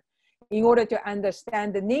consider in order to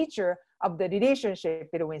understand the nature of the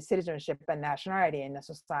relationship between citizenship and nationality in a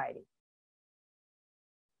society.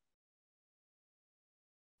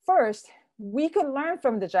 First, we could learn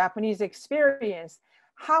from the Japanese experience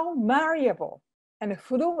how malleable and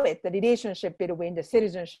fluid the relationship between the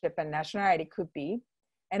citizenship and nationality could be,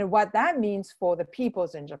 and what that means for the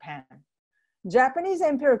peoples in Japan. Japanese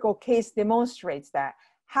empirical case demonstrates that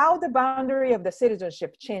how the boundary of the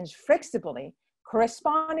citizenship changed flexibly,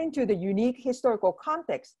 corresponding to the unique historical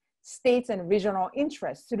context, states, and regional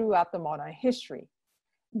interests throughout the modern history.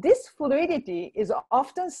 This fluidity is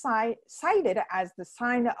often cited as the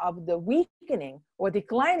sign of the weakening or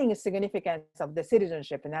declining significance of the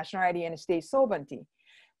citizenship, nationality, and state sovereignty.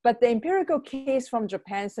 But the empirical case from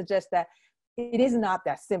Japan suggests that it is not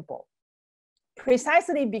that simple.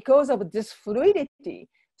 Precisely because of this fluidity,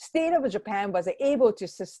 state of Japan was able to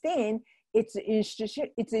sustain its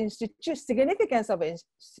significance of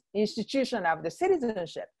institution of the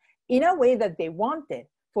citizenship in a way that they wanted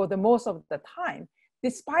for the most of the time,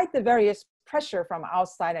 despite the various pressure from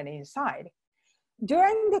outside and inside.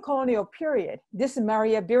 During the colonial period, this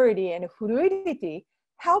malleability and fluidity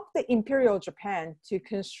helped the Imperial Japan to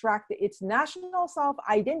construct its national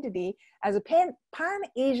self-identity as a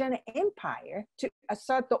pan-Asian empire to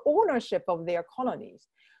assert the ownership of their colonies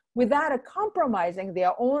without compromising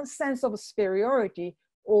their own sense of superiority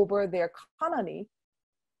over their colony.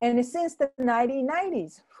 And since the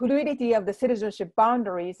 1990s, fluidity of the citizenship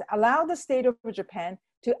boundaries allowed the state of Japan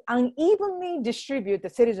to unevenly distribute the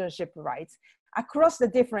citizenship rights across the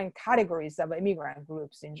different categories of immigrant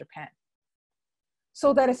groups in Japan,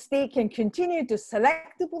 so that a state can continue to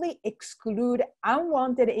selectively exclude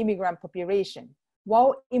unwanted immigrant population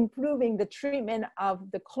while improving the treatment of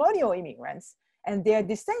the colonial immigrants and their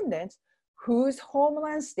descendants, whose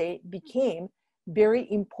homeland state became very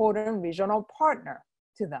important regional partner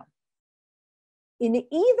to them. In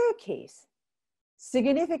either case,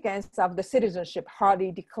 significance of the citizenship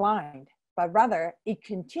hardly declined, but rather it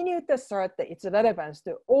continued to assert its relevance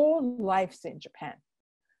to all lives in Japan.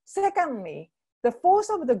 Secondly, the force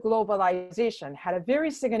of the globalization had a very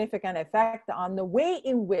significant effect on the way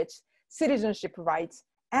in which citizenship rights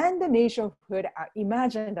and the nationhood are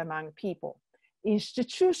imagined among people,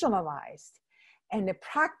 institutionalized, and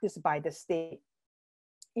practiced by the state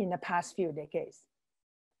in the past few decades.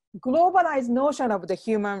 Globalized notion of the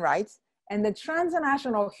human rights and the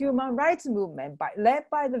transnational human rights movement led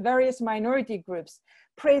by the various minority groups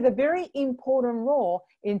played a very important role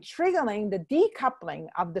in triggering the decoupling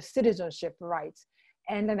of the citizenship rights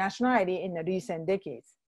and the nationality in the recent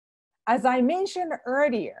decades. As I mentioned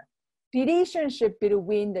earlier, the relationship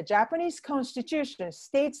between the Japanese constitution,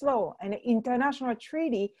 state's law, and the international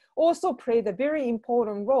treaty also played a very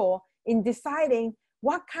important role in deciding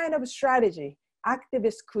what kind of strategy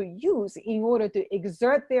activists could use in order to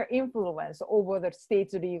exert their influence over the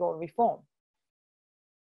state's legal reform.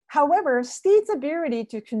 However, state's ability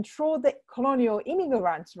to control the colonial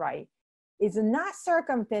immigrants' right is not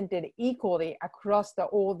circumvented equally across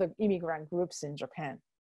all the immigrant groups in Japan.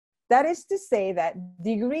 That is to say that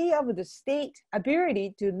degree of the state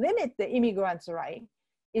ability to limit the immigrants' right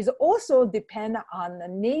is also dependent on the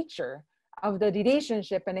nature of the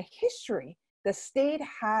relationship and the history the state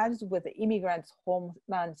has with the immigrants'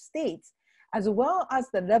 homeland states, as well as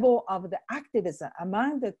the level of the activism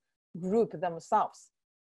among the group themselves.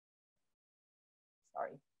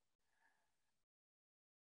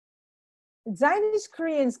 Zainichi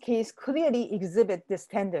Koreans' case clearly exhibits this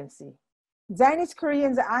tendency. Zainichi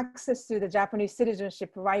Koreans' access to the Japanese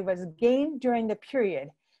citizenship right was gained during the period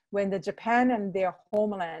when the Japan and their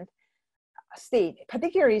homeland state,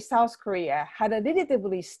 particularly South Korea, had a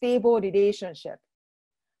relatively stable relationship.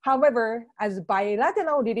 However, as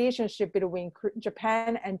bilateral relationship between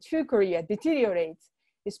Japan and Korea deteriorates,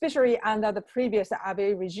 especially under the previous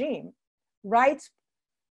Abe regime, rights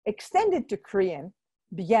extended to Korean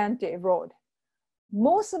began to erode.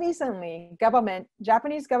 Most recently,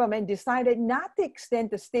 Japanese government decided not to extend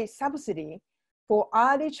the state subsidy for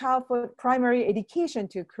early childhood primary education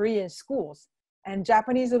to Korean schools, and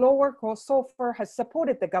Japanese lower court so far has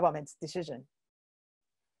supported the government's decision.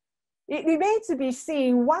 It remains to be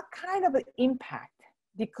seen what kind of impact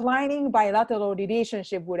declining bilateral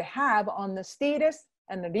relationship would have on the status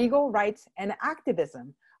and the legal rights and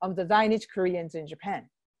activism of the Zainichi Koreans in Japan,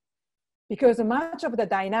 because much of the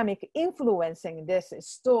dynamic influencing this is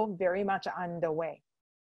still very much underway.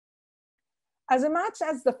 As much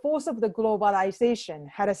as the force of the globalization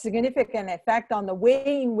had a significant effect on the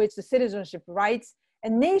way in which the citizenship rights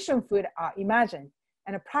and nationhood are imagined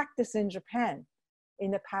and practiced in Japan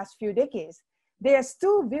in the past few decades, they are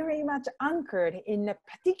still very much anchored in a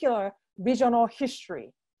particular regional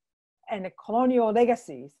history and the colonial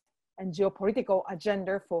legacies and geopolitical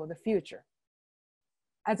agenda for the future.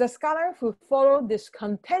 As a scholar who followed this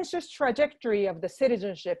contentious trajectory of the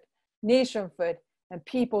citizenship, nationhood, and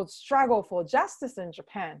people's struggle for justice in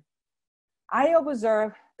Japan, I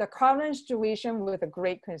observe the current situation with a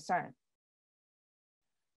great concern.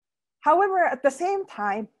 However, at the same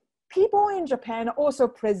time, people in Japan also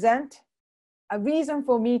present a reason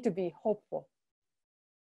for me to be hopeful.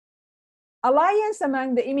 Alliance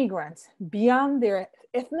among the immigrants beyond their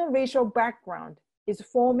ethno-racial background is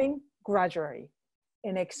forming gradually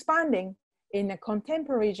and expanding in the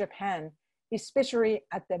contemporary Japan, especially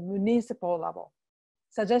at the municipal level,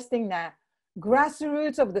 suggesting that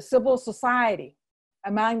grassroots of the civil society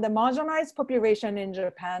among the marginalized population in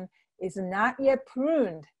Japan is not yet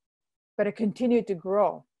pruned, but it continued to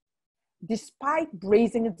grow. despite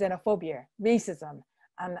brazen xenophobia, racism,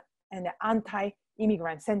 and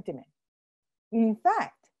anti-immigrant sentiment. In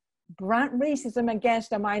fact, brand racism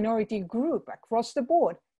against a minority group across the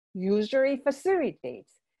board usually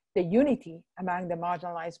facilitates the unity among the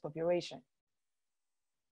marginalized population.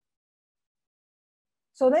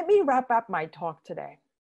 So let me wrap up my talk today.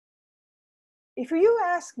 If you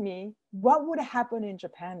ask me what would happen in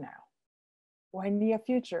Japan now or in the near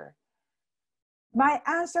future, my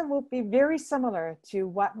answer would be very similar to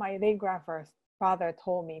what my late grandfather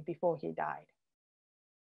told me before he died.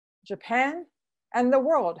 Japan and the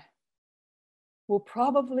world will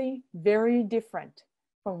probably be very different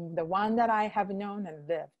from the one that I have known and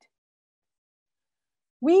lived.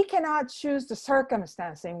 We cannot choose the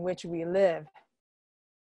circumstance in which we live,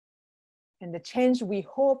 and the change we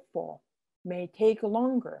hope for may take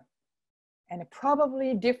longer and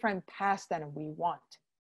probably different paths than we want.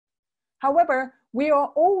 However, we are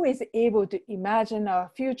always able to imagine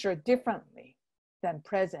our future differently than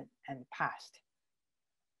present and past.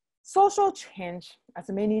 Social change, as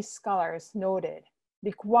many scholars noted,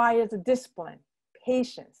 requires discipline,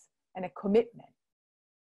 patience, and a commitment,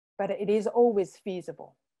 but it is always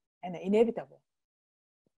feasible and inevitable.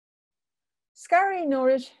 Scholarly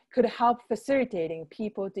knowledge could help facilitating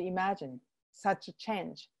people to imagine such a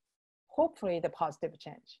change, hopefully the positive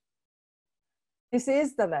change. This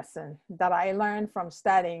is the lesson that I learned from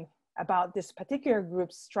studying about this particular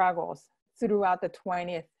group's struggles throughout the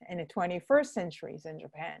 20th and the 21st centuries in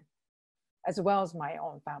Japan, as well as my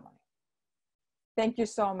own family. Thank you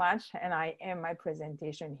so much, and I end my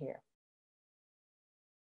presentation here.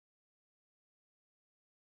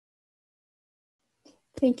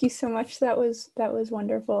 Thank you so much. That was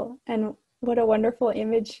wonderful, and what a wonderful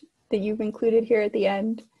image that you've included here at the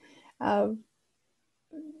end.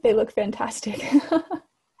 They look fantastic.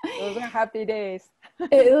 Those are happy days.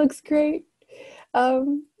 It looks great.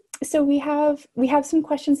 So we have some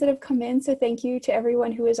questions that have come in. So thank you to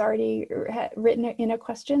everyone who has already written in a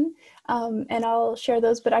question, and I'll share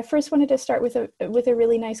those. But I first wanted to start with a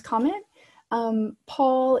really nice comment.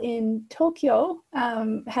 Paul in Tokyo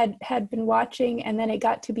had been watching, and then it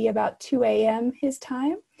got to be about 2 a.m. his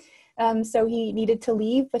time. So he needed to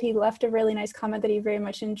leave, but he left a really nice comment that he very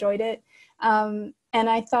much enjoyed it. And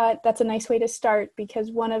I thought that's a nice way to start,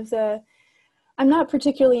 because I'm not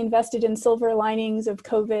particularly invested in silver linings of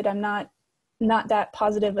COVID. I'm not that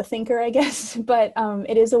positive a thinker, I guess, but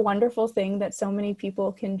it is a wonderful thing that so many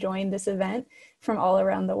people can join this event from all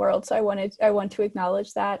around the world. So I want to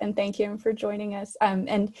acknowledge that and thank him for joining us.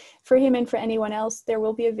 And for him and for anyone else, there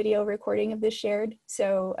will be a video recording of this shared.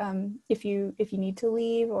 So if you need to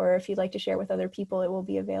leave, or if you'd like to share with other people, it will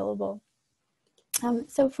be available.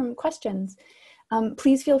 So from questions,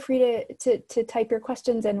 please feel free to type your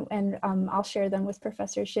questions, and I'll share them with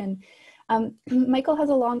Professor Shin. Michael has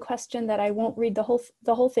a long question that I won't read the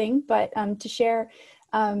whole thing, but to share,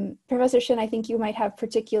 Professor Shin, I think you might have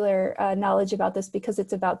particular knowledge about this because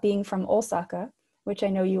it's about being from Osaka, which I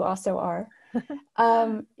know you also are.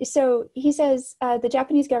 So he says, the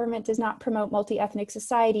Japanese government does not promote multi-ethnic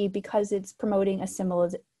society because it's promoting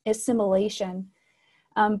assimilation.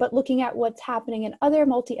 But looking at what's happening in other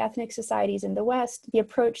multi-ethnic societies in the West, the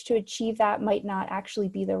approach to achieve that might not actually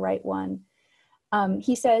be the right one.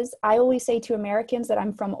 He says, I always say to Americans that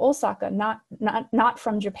I'm from Osaka, not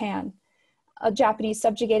from Japan. Japanese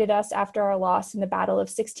subjugated us after our loss in the Battle of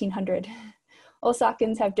 1600.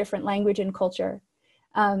 Osakans have different language and culture.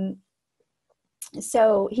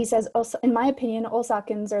 So he says, in my opinion,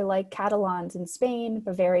 Osakans are like Catalans in Spain,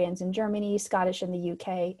 Bavarians in Germany, Scottish in the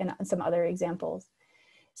UK, and some other examples.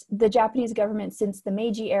 The Japanese government since the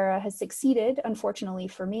Meiji era has succeeded, unfortunately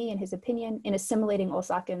for me, in his opinion, in assimilating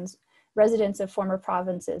Osakans, residents of former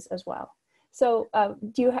provinces as well. So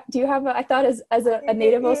do you have I thought as a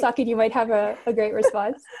native Osakan, you might have a great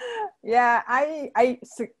response. Yeah, I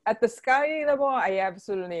at the scholarly level, I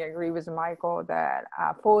absolutely agree with Michael that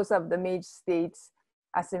both of the major states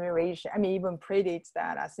assimilation, I mean, even predates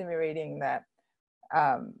that, assimilating that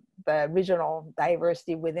the regional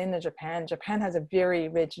diversity within Japan. Japan has a very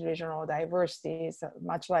rich regional diversity, so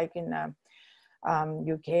much like in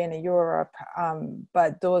UK and Europe,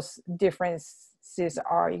 but those differences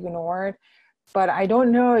are ignored. But I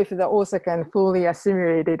don't know if the Osakan fully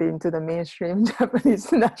assimilated into the mainstream Japanese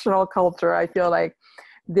national culture. I feel like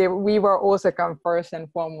we were Osakan first and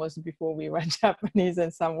foremost before we were Japanese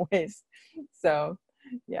in some ways. So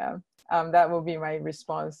yeah, that will be my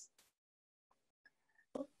response.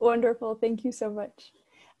 Wonderful, thank you so much.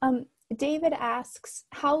 David asks,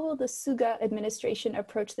 how will the Suga administration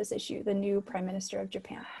approach this issue, the new Prime Minister of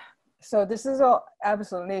Japan? So this is all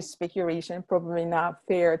absolutely speculation, probably not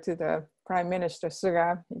fair to the Prime Minister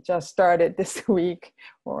Suga just started this week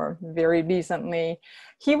or very recently,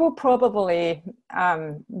 he will probably,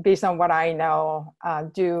 based on what I know,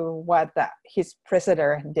 do what his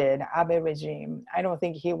predecessor did, Abe regime. I don't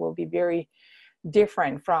think he will be very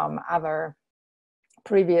different from other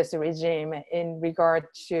previous regime in regard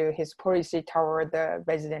to his policy toward the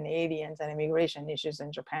resident aliens and immigration issues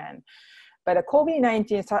in Japan. But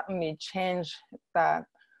COVID-19 certainly changed the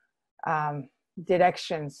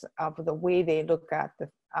directions of the way they look at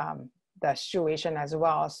the situation as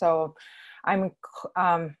well. So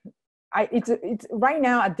it's right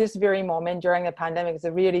now at this very moment during the pandemic, it's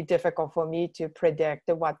really difficult for me to predict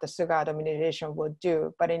what the Suga administration would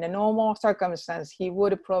do. But in a normal circumstance, he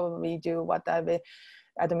would probably do what the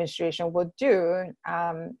administration would do,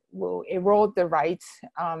 will erode the rights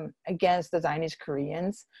against the Zainichi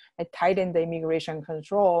Koreans and tighten the immigration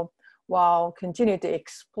control while continue to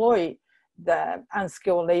exploit the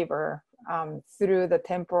unskilled labor through the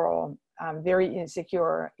temporal, very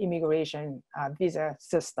insecure immigration visa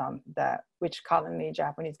system which currently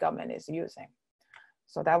Japanese government is using.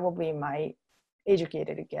 So that will be my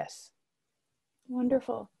educated guess.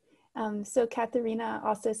 Wonderful. So Katharina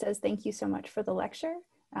also says, thank you so much for the lecture,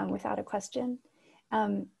 without a question.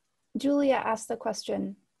 Julia asked the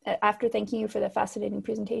question, after thanking you for the fascinating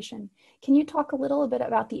presentation, can you talk a little bit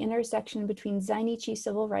about the intersection between Zainichi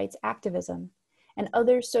civil rights activism and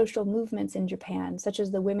other social movements in Japan, such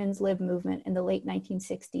as the women's lib movement in the late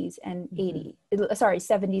 1960s and 70s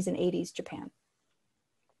and 80s Japan?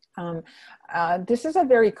 This is a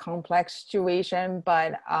very complex situation,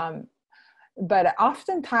 but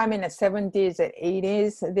oftentimes in the 70s and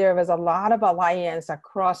 80s, there was a lot of alliance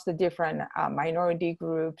across the different minority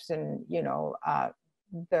groups and,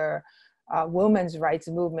 the women's rights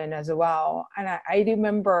movement as well. And I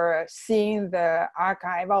remember seeing the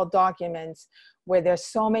archival documents where there's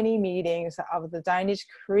so many meetings of the Zainichi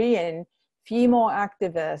Korean female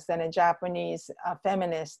activists and the Japanese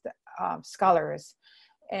feminist scholars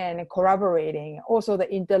and collaborating. Also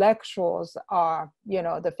the intellectuals are,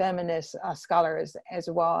 the feminist scholars as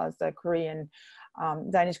well as the Korean,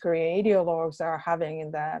 Zainichi Korean ideologues are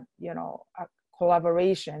having the,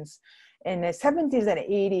 collaborations. In the 70s and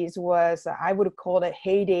 80s was, I would call it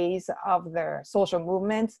heydays of the social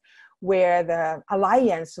movements where the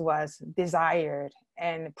alliance was desired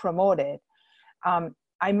and promoted. I'm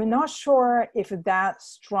not sure if that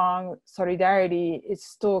strong solidarity is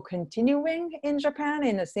still continuing in Japan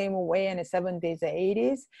in the same way in the 70s and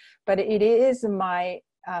 80s, but it is my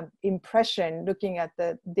impression looking at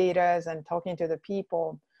the data and talking to the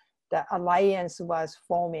people, the alliance was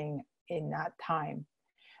forming in that time.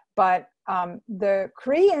 But the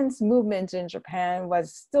Koreans movement in Japan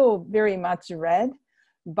was still very much led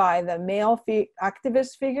by the male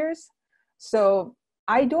activist figures. So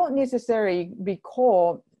I don't necessarily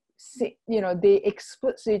recall, they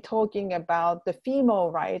explicitly talking about the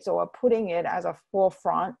female rights or putting it as a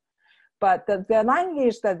forefront, but the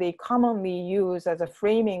language that they commonly use as a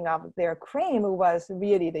framing of their claim was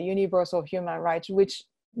really the universal human rights, which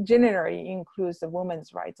generally includes the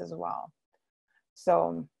women's rights as well.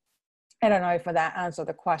 So I don't know if that answered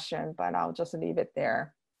the question, but I'll just leave it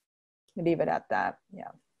there. Leave it at that,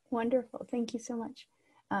 yeah. Wonderful, thank you so much.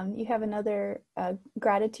 You have another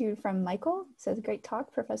gratitude from Michael. Says, great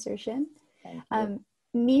talk, Professor Shin.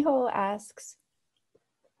 Miho asks,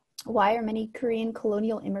 why do many Korean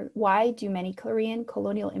colonial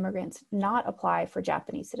immigrants not apply for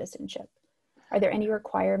Japanese citizenship? Are there any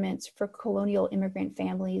requirements for colonial immigrant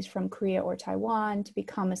families from Korea or Taiwan to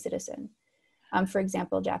become a citizen? For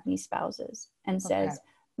example, Japanese spouses, and says,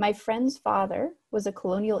 my friend's father was a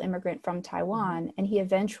colonial immigrant from Taiwan, and he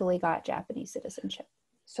eventually got Japanese citizenship.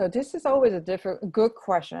 So this is always a good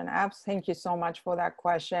question. Thank you so much for that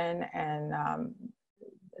question. And a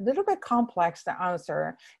little bit complex to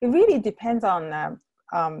answer. It really depends on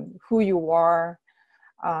who you are.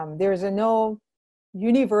 There's no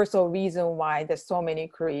universal reason why there's so many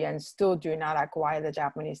Koreans still do not acquire the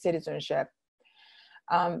Japanese citizenship.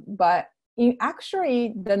 But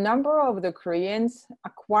actually, the number of the Koreans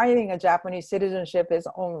acquiring a Japanese citizenship is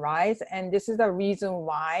on rise, and this is the reason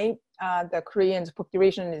why the Koreans'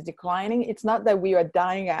 population is declining. It's not that we are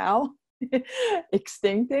dying out,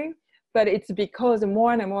 extincting, but it's because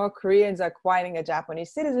more and more Koreans are acquiring a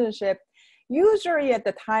Japanese citizenship. Usually at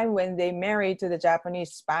the time when they married to the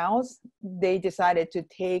Japanese spouse, they decided to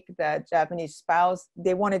take the Japanese spouse.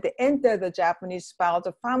 They wanted to enter the Japanese spouse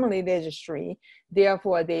family registry.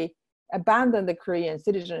 Therefore, they abandon the Korean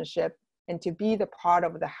citizenship and to be the part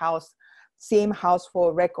of the same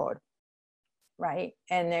household record, right?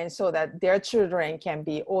 And then so that their children can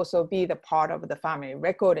also be the part of the family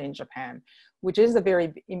record in Japan, which is a very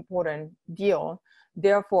important deal.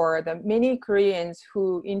 Therefore, the many Koreans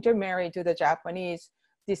who intermarried to the Japanese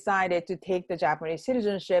decided to take the Japanese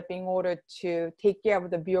citizenship in order to take care of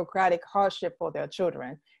the bureaucratic hardship for their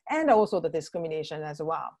children and also the discrimination as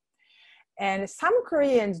well. And some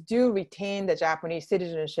Koreans do retain the Japanese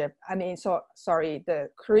citizenship. The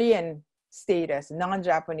Korean status,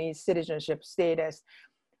 non-Japanese citizenship status,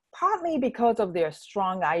 partly because of their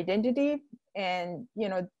strong identity. And,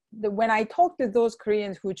 when I talk to those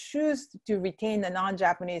Koreans who choose to retain the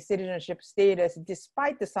non-Japanese citizenship status,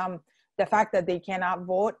 despite the fact that they cannot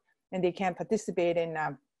vote and they can't participate in,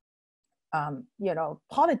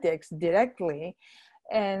 politics directly,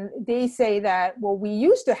 and they say that, well, we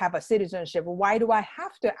used to have a citizenship. Why do I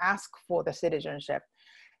have to ask for the citizenship?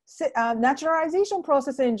 Naturalization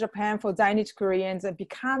process in Japan for Zainichi Koreans are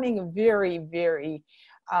becoming very, very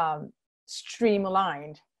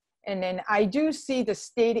streamlined. And then I do see the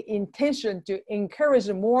state intention to encourage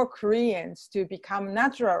more Koreans to become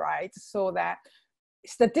naturalized so that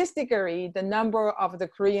statistically the number of the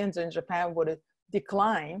Koreans in Japan would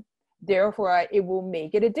decline. Therefore, it will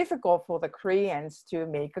make it difficult for the Koreans to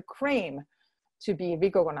make a claim to be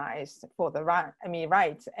recognized for the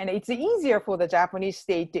rights. And it's easier for the Japanese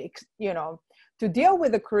state to deal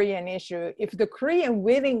with the Korean issue if the Korean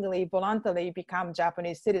willingly, voluntarily become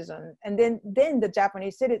Japanese citizen, and then the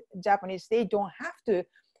Japanese state don't have to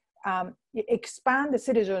expand the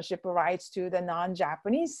citizenship rights to the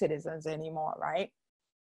non-Japanese citizens anymore, right?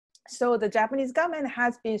 So the Japanese government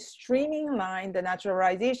has been streamlining the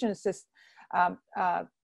naturalization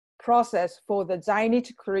process for the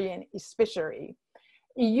Zainichi Korean especially.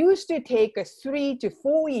 It used to take 3 to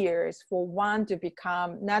 4 years for one to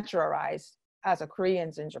become naturalized as a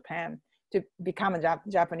Koreans in Japan, to become a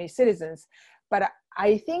Japanese citizens. But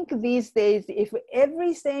I think these days, if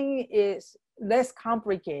everything is less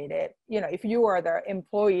complicated, if you are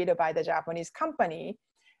employed by the Japanese company,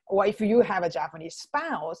 or if you have a Japanese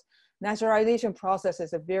spouse, naturalization process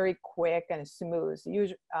is very quick and smooth.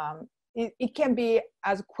 It can be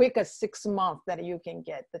as quick as 6 months that you can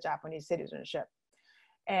get the Japanese citizenship.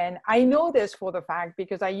 And I know this for the fact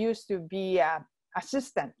because I used to be an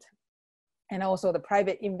assistant and also the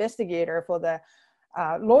private investigator for the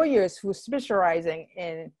lawyers who specializing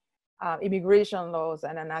in immigration laws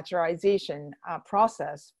and a naturalization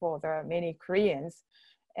process for the many Koreans.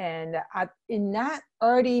 And in that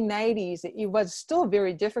early 90s, it was still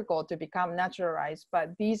very difficult to become naturalized, but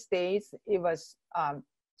these days it was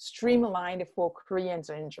streamlined for Koreans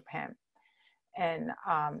in Japan. And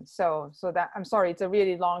so that, I'm sorry, it's a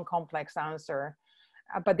really long, complex answer,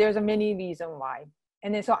 but there's a many reasons why.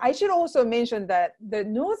 And then, so I should also mention that the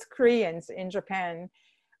North Koreans in Japan,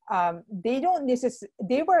 they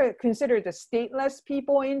were considered the stateless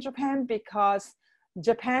people in Japan because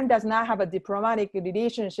Japan does not have a diplomatic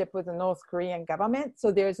relationship with the North Korean government. So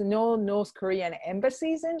there's no North Korean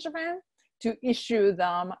embassies in Japan to issue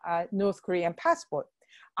them a North Korean passport.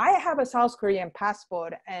 I have a South Korean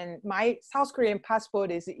passport, and my South Korean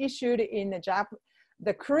passport is issued in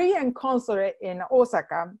the Korean consulate in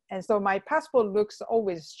Osaka. And so my passport looks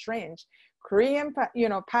always strange. Korean,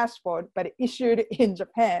 passport, but issued in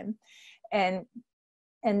Japan.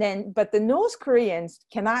 But the North Koreans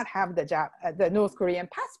cannot have the North Korean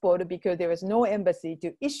passport because there is no embassy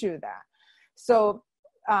to issue that. So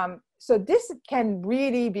this can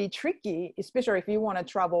really be tricky, especially if you want to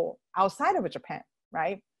travel outside of Japan,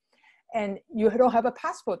 right? And you don't have a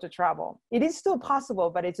passport to travel. It is still possible,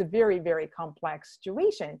 but it's a very, very complex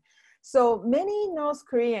situation. So many North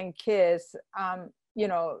Korean kids,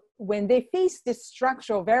 when they face these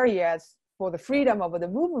structural barriers for the freedom of the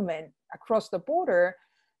movement across the border,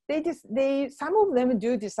 some of them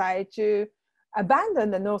do decide to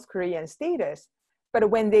abandon the North Korean status. But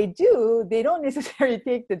when they do, they don't necessarily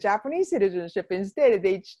take the Japanese citizenship. Instead,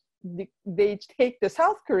 they take the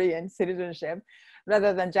South Korean citizenship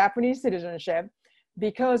rather than Japanese citizenship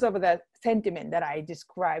because of the sentiment that I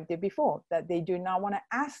described before, that they do not want to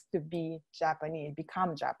ask to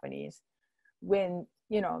become Japanese when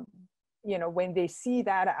they see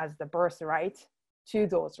that as the birthright to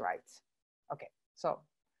those rights. Okay, so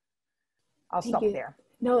I'll stop there.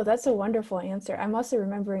 No, that's a wonderful answer. I'm also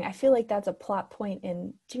remembering, I feel like that's a plot point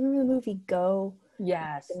in, do you remember the movie Go?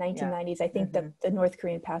 Yes. The 1990s. Yeah. I think the North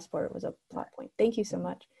Korean passport was a plot point. Thank you so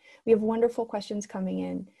much. We have wonderful questions coming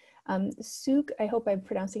in. Suk, I hope I'm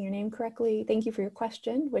pronouncing your name correctly. Thank you for your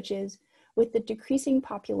question, which is, with the decreasing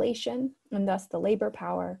population and thus the labor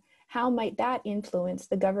power, how might that influence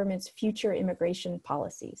the government's future immigration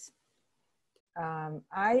policies?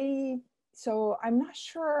 I So I'm not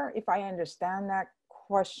sure if I understand that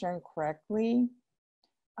question correctly.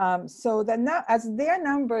 So that now, as their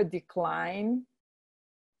number decline,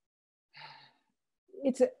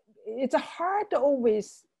 it's hard to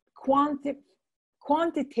always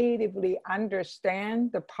quantitatively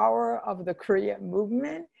understand the power of the Korean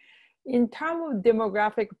movement. In terms of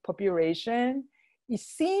demographic population, it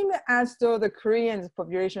seems as though the Korean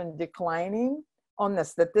population declining on the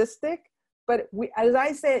statistic, but as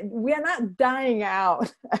I said, we are not dying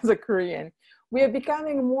out as a Korean. We are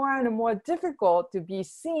becoming more and more difficult to be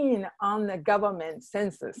seen on the government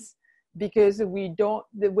census, because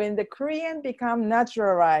when the Korean become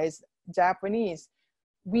naturalized Japanese,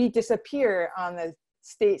 we disappear on the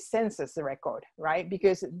state census record, right?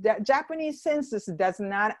 Because the Japanese census does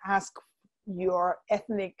not ask your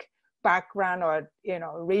ethnic background or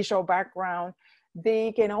racial background.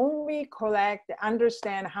 They can only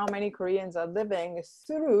understand how many Koreans are living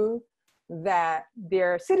through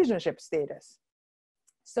their citizenship status.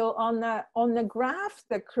 So on the graph,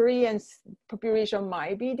 the Korean population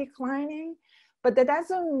might be declining, but that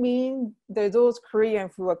doesn't mean that those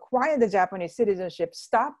Koreans who acquire the Japanese citizenship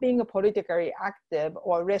stop being politically active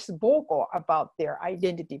or less vocal about their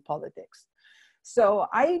identity politics. So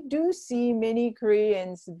I do see many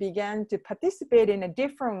Koreans began to participate in a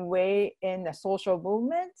different way in the social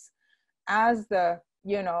movements as the,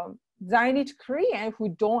 Zainichi Korean who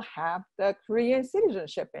don't have the Korean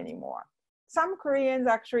citizenship anymore. Some Koreans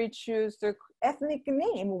actually choose the ethnic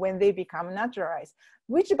name when they become naturalized,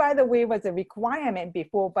 which by the way was a requirement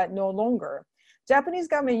before, but no longer. Japanese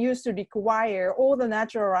government used to require all the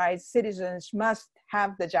naturalized citizens must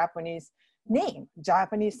have the Japanese name,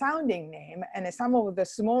 Japanese sounding name. And some of the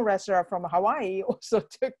small restaurants from Hawaii also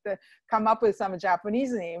come up with some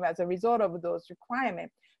Japanese name as a result of those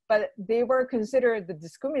requirements. But they were considered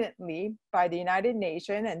discriminately by the United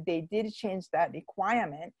Nations, and they did change that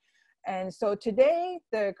requirement. And so today,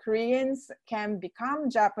 the Koreans can become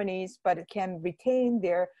Japanese, but can retain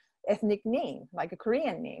their ethnic name, like a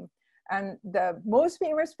Korean name. And the most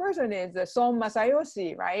famous person is Son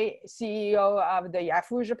Masayoshi, right? CEO of the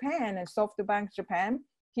Yahoo Japan and SoftBank Japan.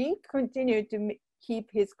 He continued to keep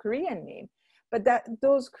his Korean name. But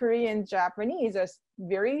those Korean Japanese are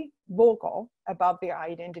very vocal about their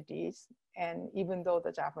identities, and even though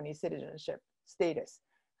the Japanese citizenship status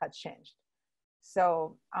had changed.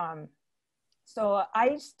 So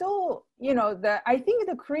I still, I think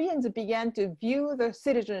the Koreans began to view the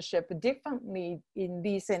citizenship differently in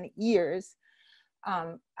recent years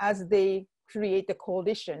as they create the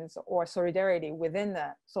coalitions or solidarity within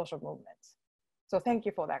the social movements. So thank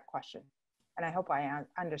you for that question. And I hope I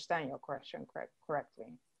understand your question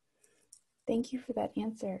correctly. Thank you for that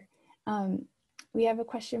answer. We have a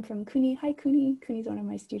question from Kuni. Hi, Kuni. Kuni's one of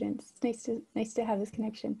my students. It's nice to have this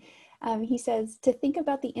connection. He says, to think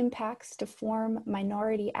about the impacts to form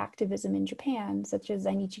minority activism in Japan, such as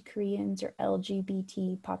Zainichi Koreans or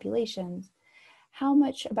LGBT populations, how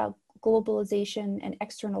much about globalization and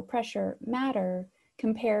external pressure matter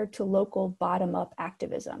compared to local bottom-up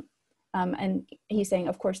activism? And he's saying,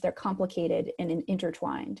 of course, they're complicated and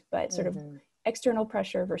intertwined, but sort of external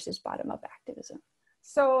pressure versus bottom-up activism.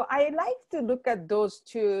 So I like to look at those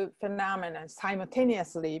two phenomena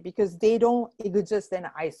simultaneously because they don't exist in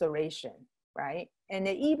isolation, right? And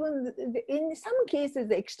even in some cases,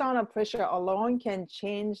 the external pressure alone can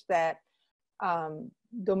change that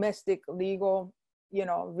domestic legal,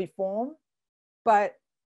 reform. But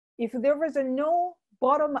if there was no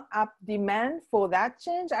bottom-up demand for that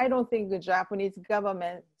change, I don't think the Japanese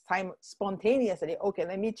government spontaneously, okay,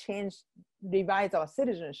 let me revise our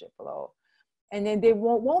citizenship law. And then they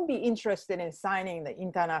won't be interested in signing the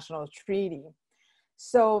international treaty.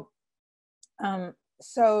 So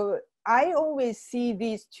I always see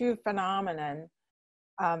these two phenomena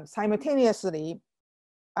simultaneously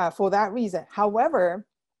for that reason. However,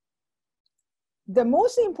 the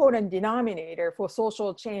most important denominator for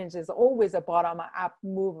social change is always a bottom-up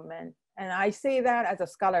movement. And I say that as a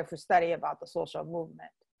scholar who study about the social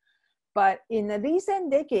movement. But in the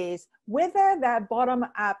recent decades, whether that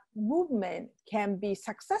bottom-up movement can be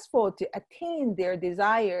successful to attain their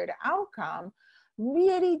desired outcome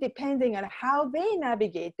really depending on how they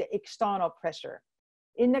navigate the external pressure.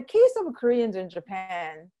 In the case of Koreans in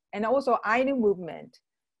Japan, and also Ainu movement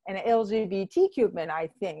and LGBTQ movement, I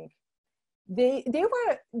think, these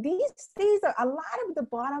days, a lot of the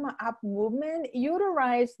bottom-up movement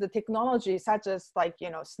utilize the technology such as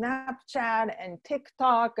Snapchat and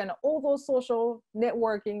TikTok and all those social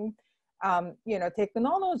networking,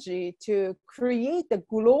 technology to create the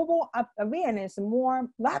global awareness more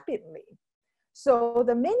rapidly. So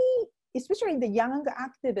the many especially the young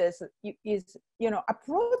activists is,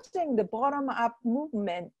 approaching the bottom-up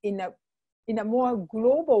movement in a more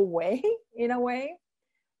global way, in a way.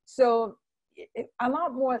 So a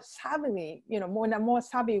lot more savvy, in a more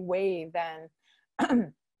savvy way than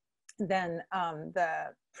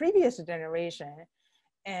the previous generation.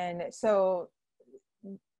 And so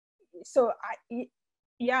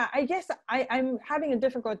I guess I'm having a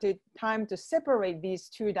difficult time to separate these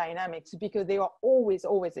two dynamics because they are always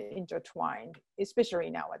intertwined, especially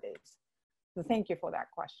nowadays. So thank you for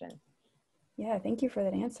that question. Yeah, thank you for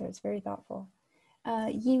that answer. It's very thoughtful.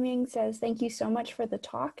 Yiming says, thank you so much for the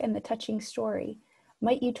talk and the touching story.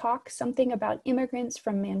 Might you talk something about immigrants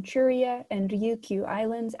from Manchuria and Ryukyu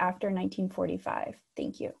Islands after 1945?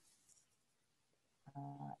 Thank you.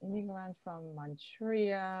 Immigrants from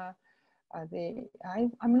Manchuria.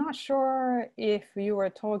 I'm not sure if you were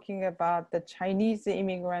talking about the Chinese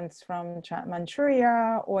immigrants from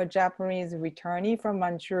Manchuria or Japanese returnee from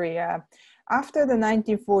Manchuria. After the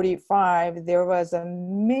 1945, there was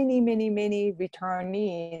many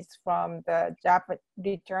returnees from the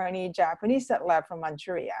Japanese settler from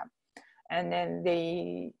Manchuria. And then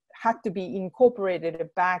they had to be incorporated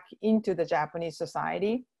back into the Japanese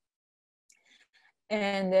society.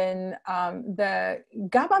 And then the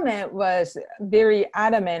government was very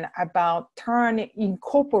adamant about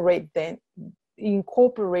incorporating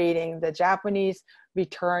the Japanese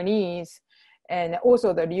returnees and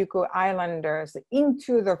also the Ryukyu Islanders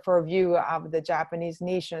into the purview of the Japanese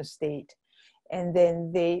nation state. And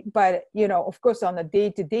then but of course, on a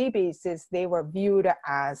day-to-day basis, they were viewed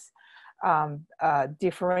as a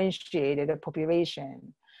differentiated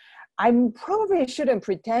population. I probably shouldn't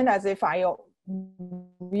pretend as if I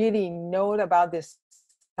really know about this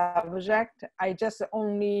subject. I just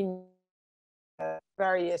only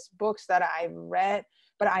various books that I've read,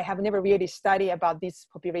 but I have never really studied about this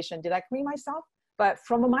population directly myself. But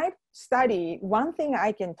from my study, one thing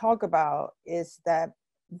I can talk about is that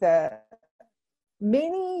the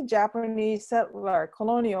many Japanese settler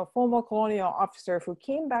former colonial officers who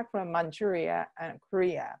came back from Manchuria and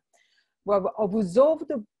Korea were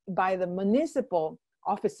absorbed by the municipal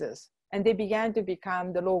offices, and they began to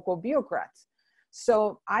become the local bureaucrats.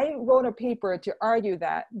 So I wrote a paper to argue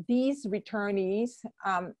that these returnees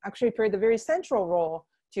actually played a very central role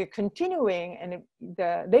to continuing and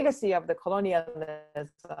the legacy of the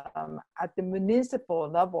colonialism at the municipal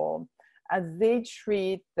level as they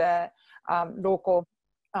treat the local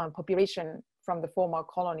population from the former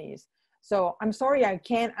colonies. So I'm sorry I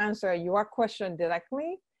can't answer your question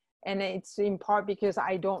directly, and it's in part because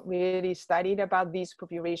I don't really study about this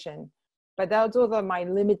population. But those are my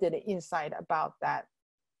limited insight about that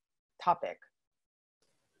topic.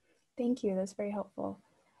 Thank you, that's very helpful.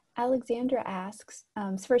 Alexandra asks,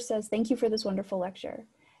 first says, thank you for this wonderful lecture.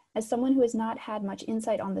 As someone who has not had much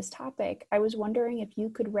insight on this topic, I was wondering if you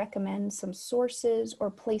could recommend some sources or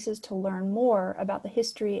places to learn more about the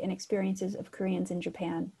history and experiences of Koreans in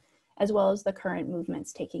Japan, as well as the current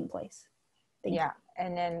movements taking place. Thank you.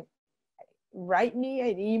 And then write me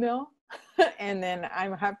an email and then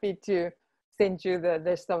I'm happy to send you the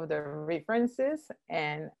list of the references,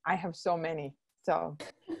 and I have so many. So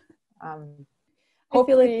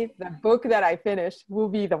hopefully the book that I finished will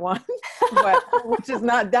be the one, but which is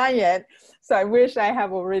not done yet. So I wish I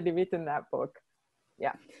have already written that book.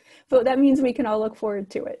 Yeah. But that means we can all look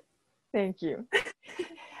forward to it. Thank you.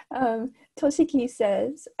 Toshiki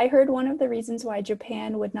says, I heard one of the reasons why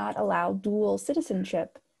Japan would not allow dual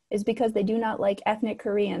citizenship is because they do not like ethnic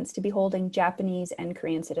Koreans to be holding Japanese and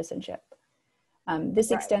Korean citizenship.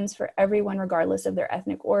 This extends for everyone regardless of their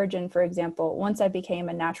ethnic origin. For example, once I became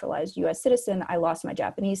a naturalized US citizen, I lost my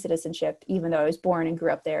Japanese citizenship, even though I was born and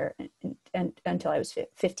grew up there until I was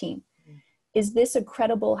 15. Mm-hmm. Is this a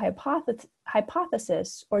credible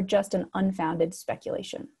hypothesis or just an unfounded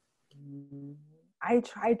speculation? I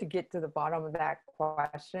tried to get to the bottom of that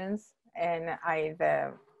questions, and if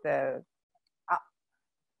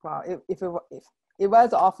it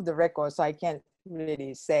was off the record, so I can't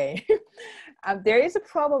really say. There is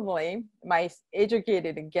probably, my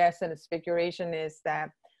educated guess and speculation is that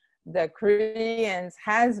the Koreans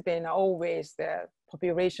has been always the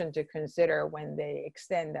population to consider when they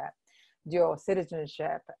extend that dual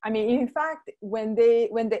citizenship. I mean, in fact, whenever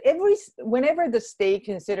the state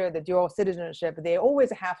consider the dual citizenship, they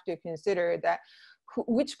always have to consider that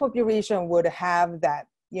which population would have that,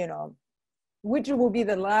 which will be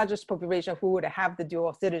the largest population who would have the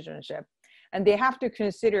dual citizenship. And they have to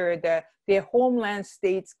consider their homeland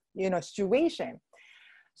state's, situation.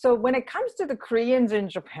 So when it comes to the Koreans in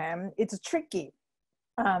Japan, it's tricky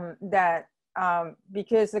that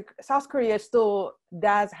because South Korea still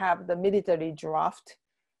does have the military draft,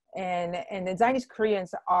 and the Zainichi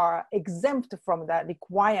Koreans are exempt from that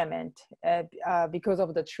requirement because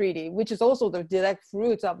of the treaty, which is also the direct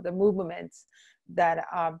fruits of the movements that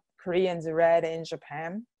Koreans led in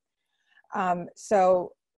Japan.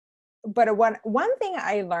 But one thing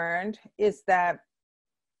I learned is that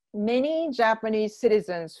many Japanese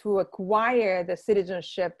citizens who acquire the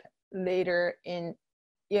citizenship later in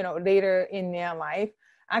their life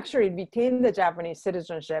actually retain the Japanese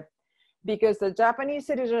citizenship, because the Japanese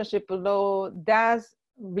citizenship law does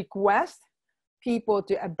request people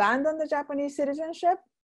to abandon the Japanese citizenship,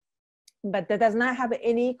 but that does not have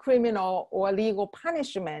any criminal or legal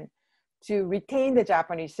punishment to retain the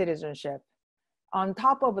Japanese citizenship on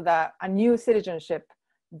top of a new citizenship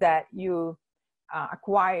that you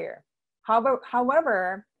acquire.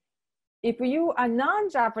 However, if you are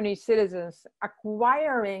non-Japanese citizens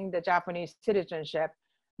acquiring the Japanese citizenship,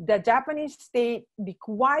 the Japanese state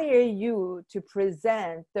require you to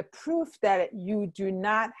present the proof that you do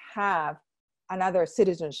not have another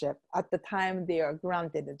citizenship at the time they are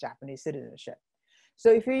granted the Japanese citizenship. So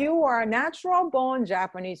if you are natural born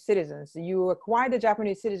Japanese citizens, you acquire the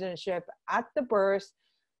Japanese citizenship at the birth,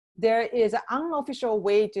 there is an unofficial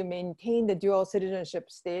way to maintain the dual citizenship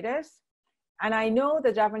status. And I know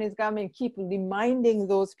the Japanese government keep reminding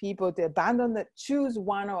those people to choose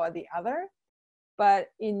one or the other. But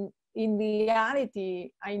in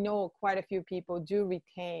reality, I know quite a few people do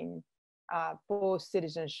retain both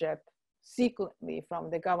citizenship secretly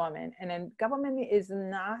from the government. And then government is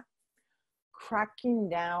not cracking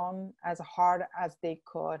down as hard as they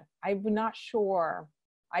could. I'm not sure.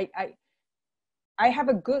 I have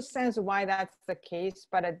a good sense of why that's the case,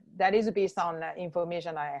 but that is based on the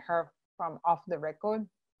information I heard from off the record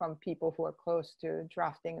from people who are close to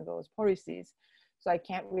drafting those policies. So I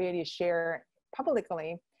can't really share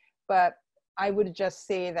publicly, but I would just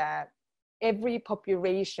say that every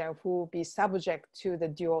population who will be subject to the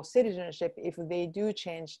dual citizenship, if they do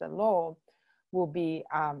change the law, will be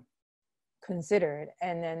considered.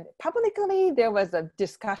 And then publicly, there was a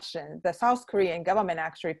discussion. The South Korean government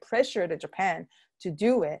actually pressured Japan to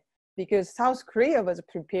do it because South Korea was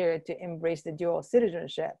prepared to embrace the dual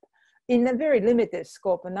citizenship in a very limited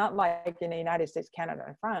scope, not like in the United States, Canada,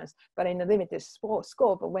 and France, but in a limited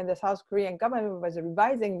scope. When the South Korean government was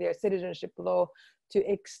revising their citizenship law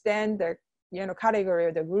to extend the category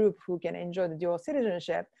of the group who can enjoy the dual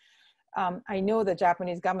citizenship, I know the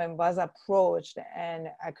Japanese government was approached and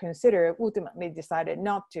ultimately decided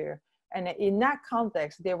not to. And in that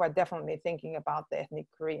context, they were definitely thinking about the ethnic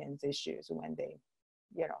Koreans issues when they,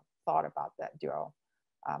 thought about that dual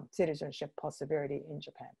citizenship possibility in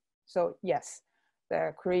Japan. So yes,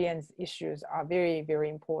 the Koreans issues are very, very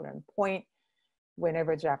important point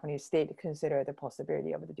whenever Japanese state consider the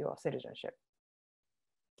possibility of the dual citizenship.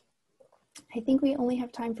 I think we only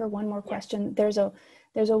have time for one more question. There's a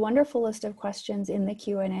wonderful list of questions in the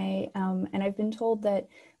Q&A, and I've been told that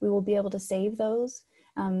we will be able to save those.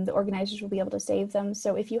 The organizers will be able to save them.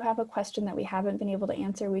 So if you have a question that we haven't been able to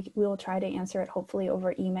answer, we will try to answer it hopefully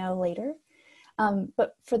over email later.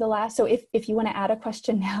 But for the last, so if you want to add a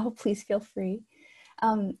question now, please feel free.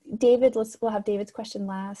 David, we'll have David's question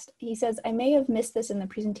last. He says, I may have missed this in the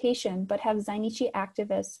presentation, but have Zainichi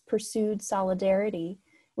activists pursued solidarity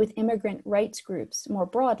with immigrant rights groups more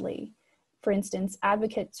broadly? For instance,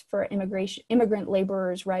 advocates for immigrant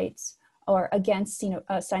laborers' rights or against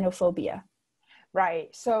xenophobia? Right.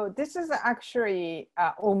 So this is actually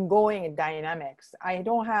ongoing dynamics. I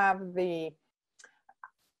don't have the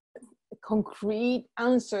concrete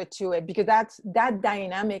answer to it because that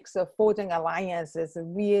dynamics of forging alliance is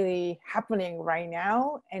really happening right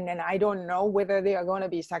now. And then I don't know whether they are going to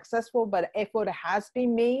be successful, but effort has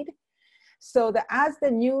been made. So as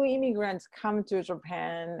the new immigrants come to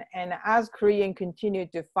Japan and as Koreans continue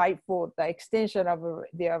to fight for the extension of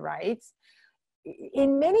their rights,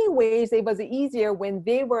 in many ways, it was easier when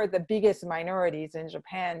they were the biggest minorities in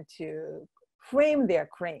Japan to frame their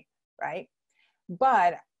claim, right?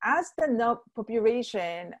 But as the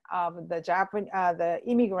population of the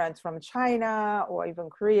immigrants from China or even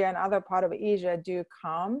Korea and other part of Asia do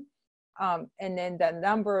come, and then the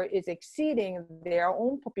number is exceeding their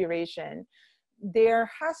own population, there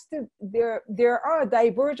are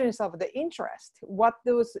divergence of the interest. What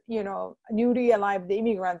those newly arrived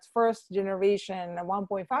immigrants, first generation,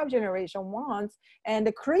 1.5 generation wants, and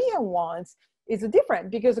the Korean wants is different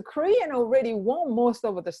because the Korean already want most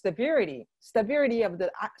of the stability of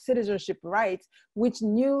the citizenship rights, which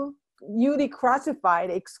newly classified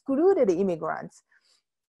excluded immigrants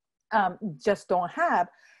just don't have.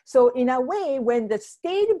 So in a way, when the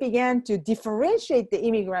state began to differentiate the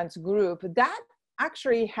immigrants group, that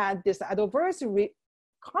actually had this adverse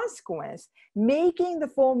consequence, making the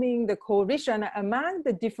forming the coalition among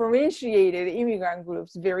the differentiated immigrant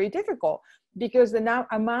groups very difficult, because the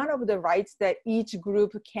amount of the rights that each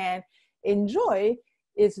group can enjoy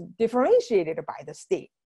is differentiated by the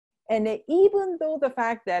state. And even though the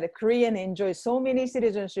fact that Korean enjoy so many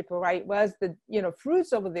citizenship rights was the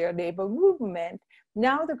fruits of their labor movement,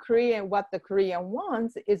 now what the Korean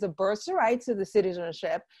wants is a birthright to the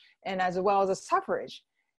citizenship and as well as a suffrage.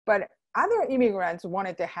 But other immigrants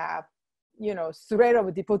wanted to have, threat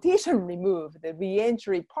of deportation removed, the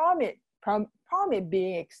reentry permit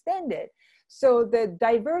being extended. So the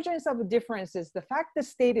divergence of differences, the fact the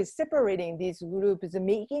state is separating these groups is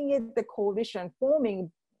making it the coalition forming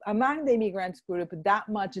among the immigrants group that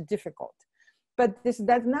much difficult. But this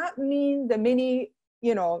does not mean the many,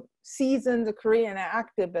 seasoned Korean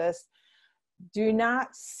activists do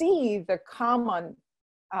not see the common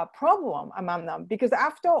problem among them. Because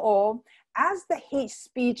after all, as the hate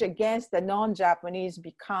speech against the non-Japanese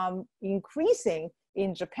become increasing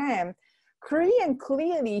in Japan, Koreans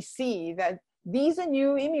clearly see that these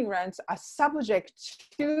new immigrants are subject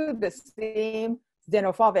to the same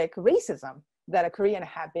xenophobic racism that a Korean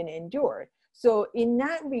have been endured. So in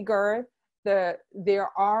that regard, there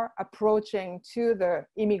are approaching to the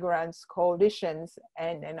immigrants coalitions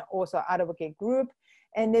and also advocate group.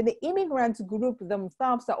 And then the immigrants group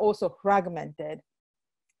themselves are also fragmented.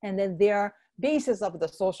 And then their basis of the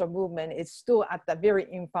social movement is still at the very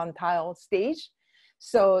infantile stage.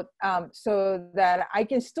 So, so that I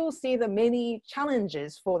can still see the many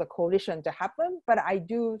challenges for the coalition to happen, but I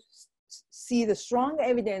do see the strong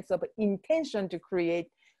evidence of intention to create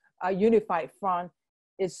a unified front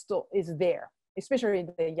is there, especially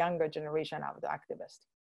the younger generation of the activists.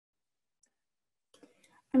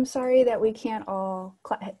 I'm sorry that we can't all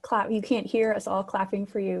clap. You can't hear us all clapping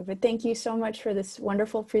for you, but thank you so much for this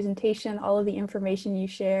wonderful presentation, all of the information you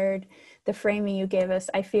shared, the framing you gave us.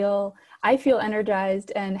 I feel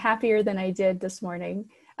energized and happier than I did this morning.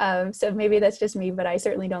 So maybe that's just me, but I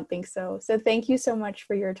certainly don't think so. So thank you so much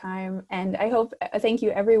for your time. And thank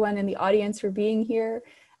you everyone in the audience for being here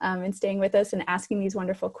and staying with us and asking these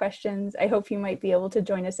wonderful questions. I hope you might be able to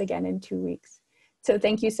join us again in 2 weeks. So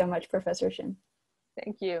thank you so much, Professor Shin.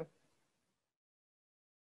 Thank you.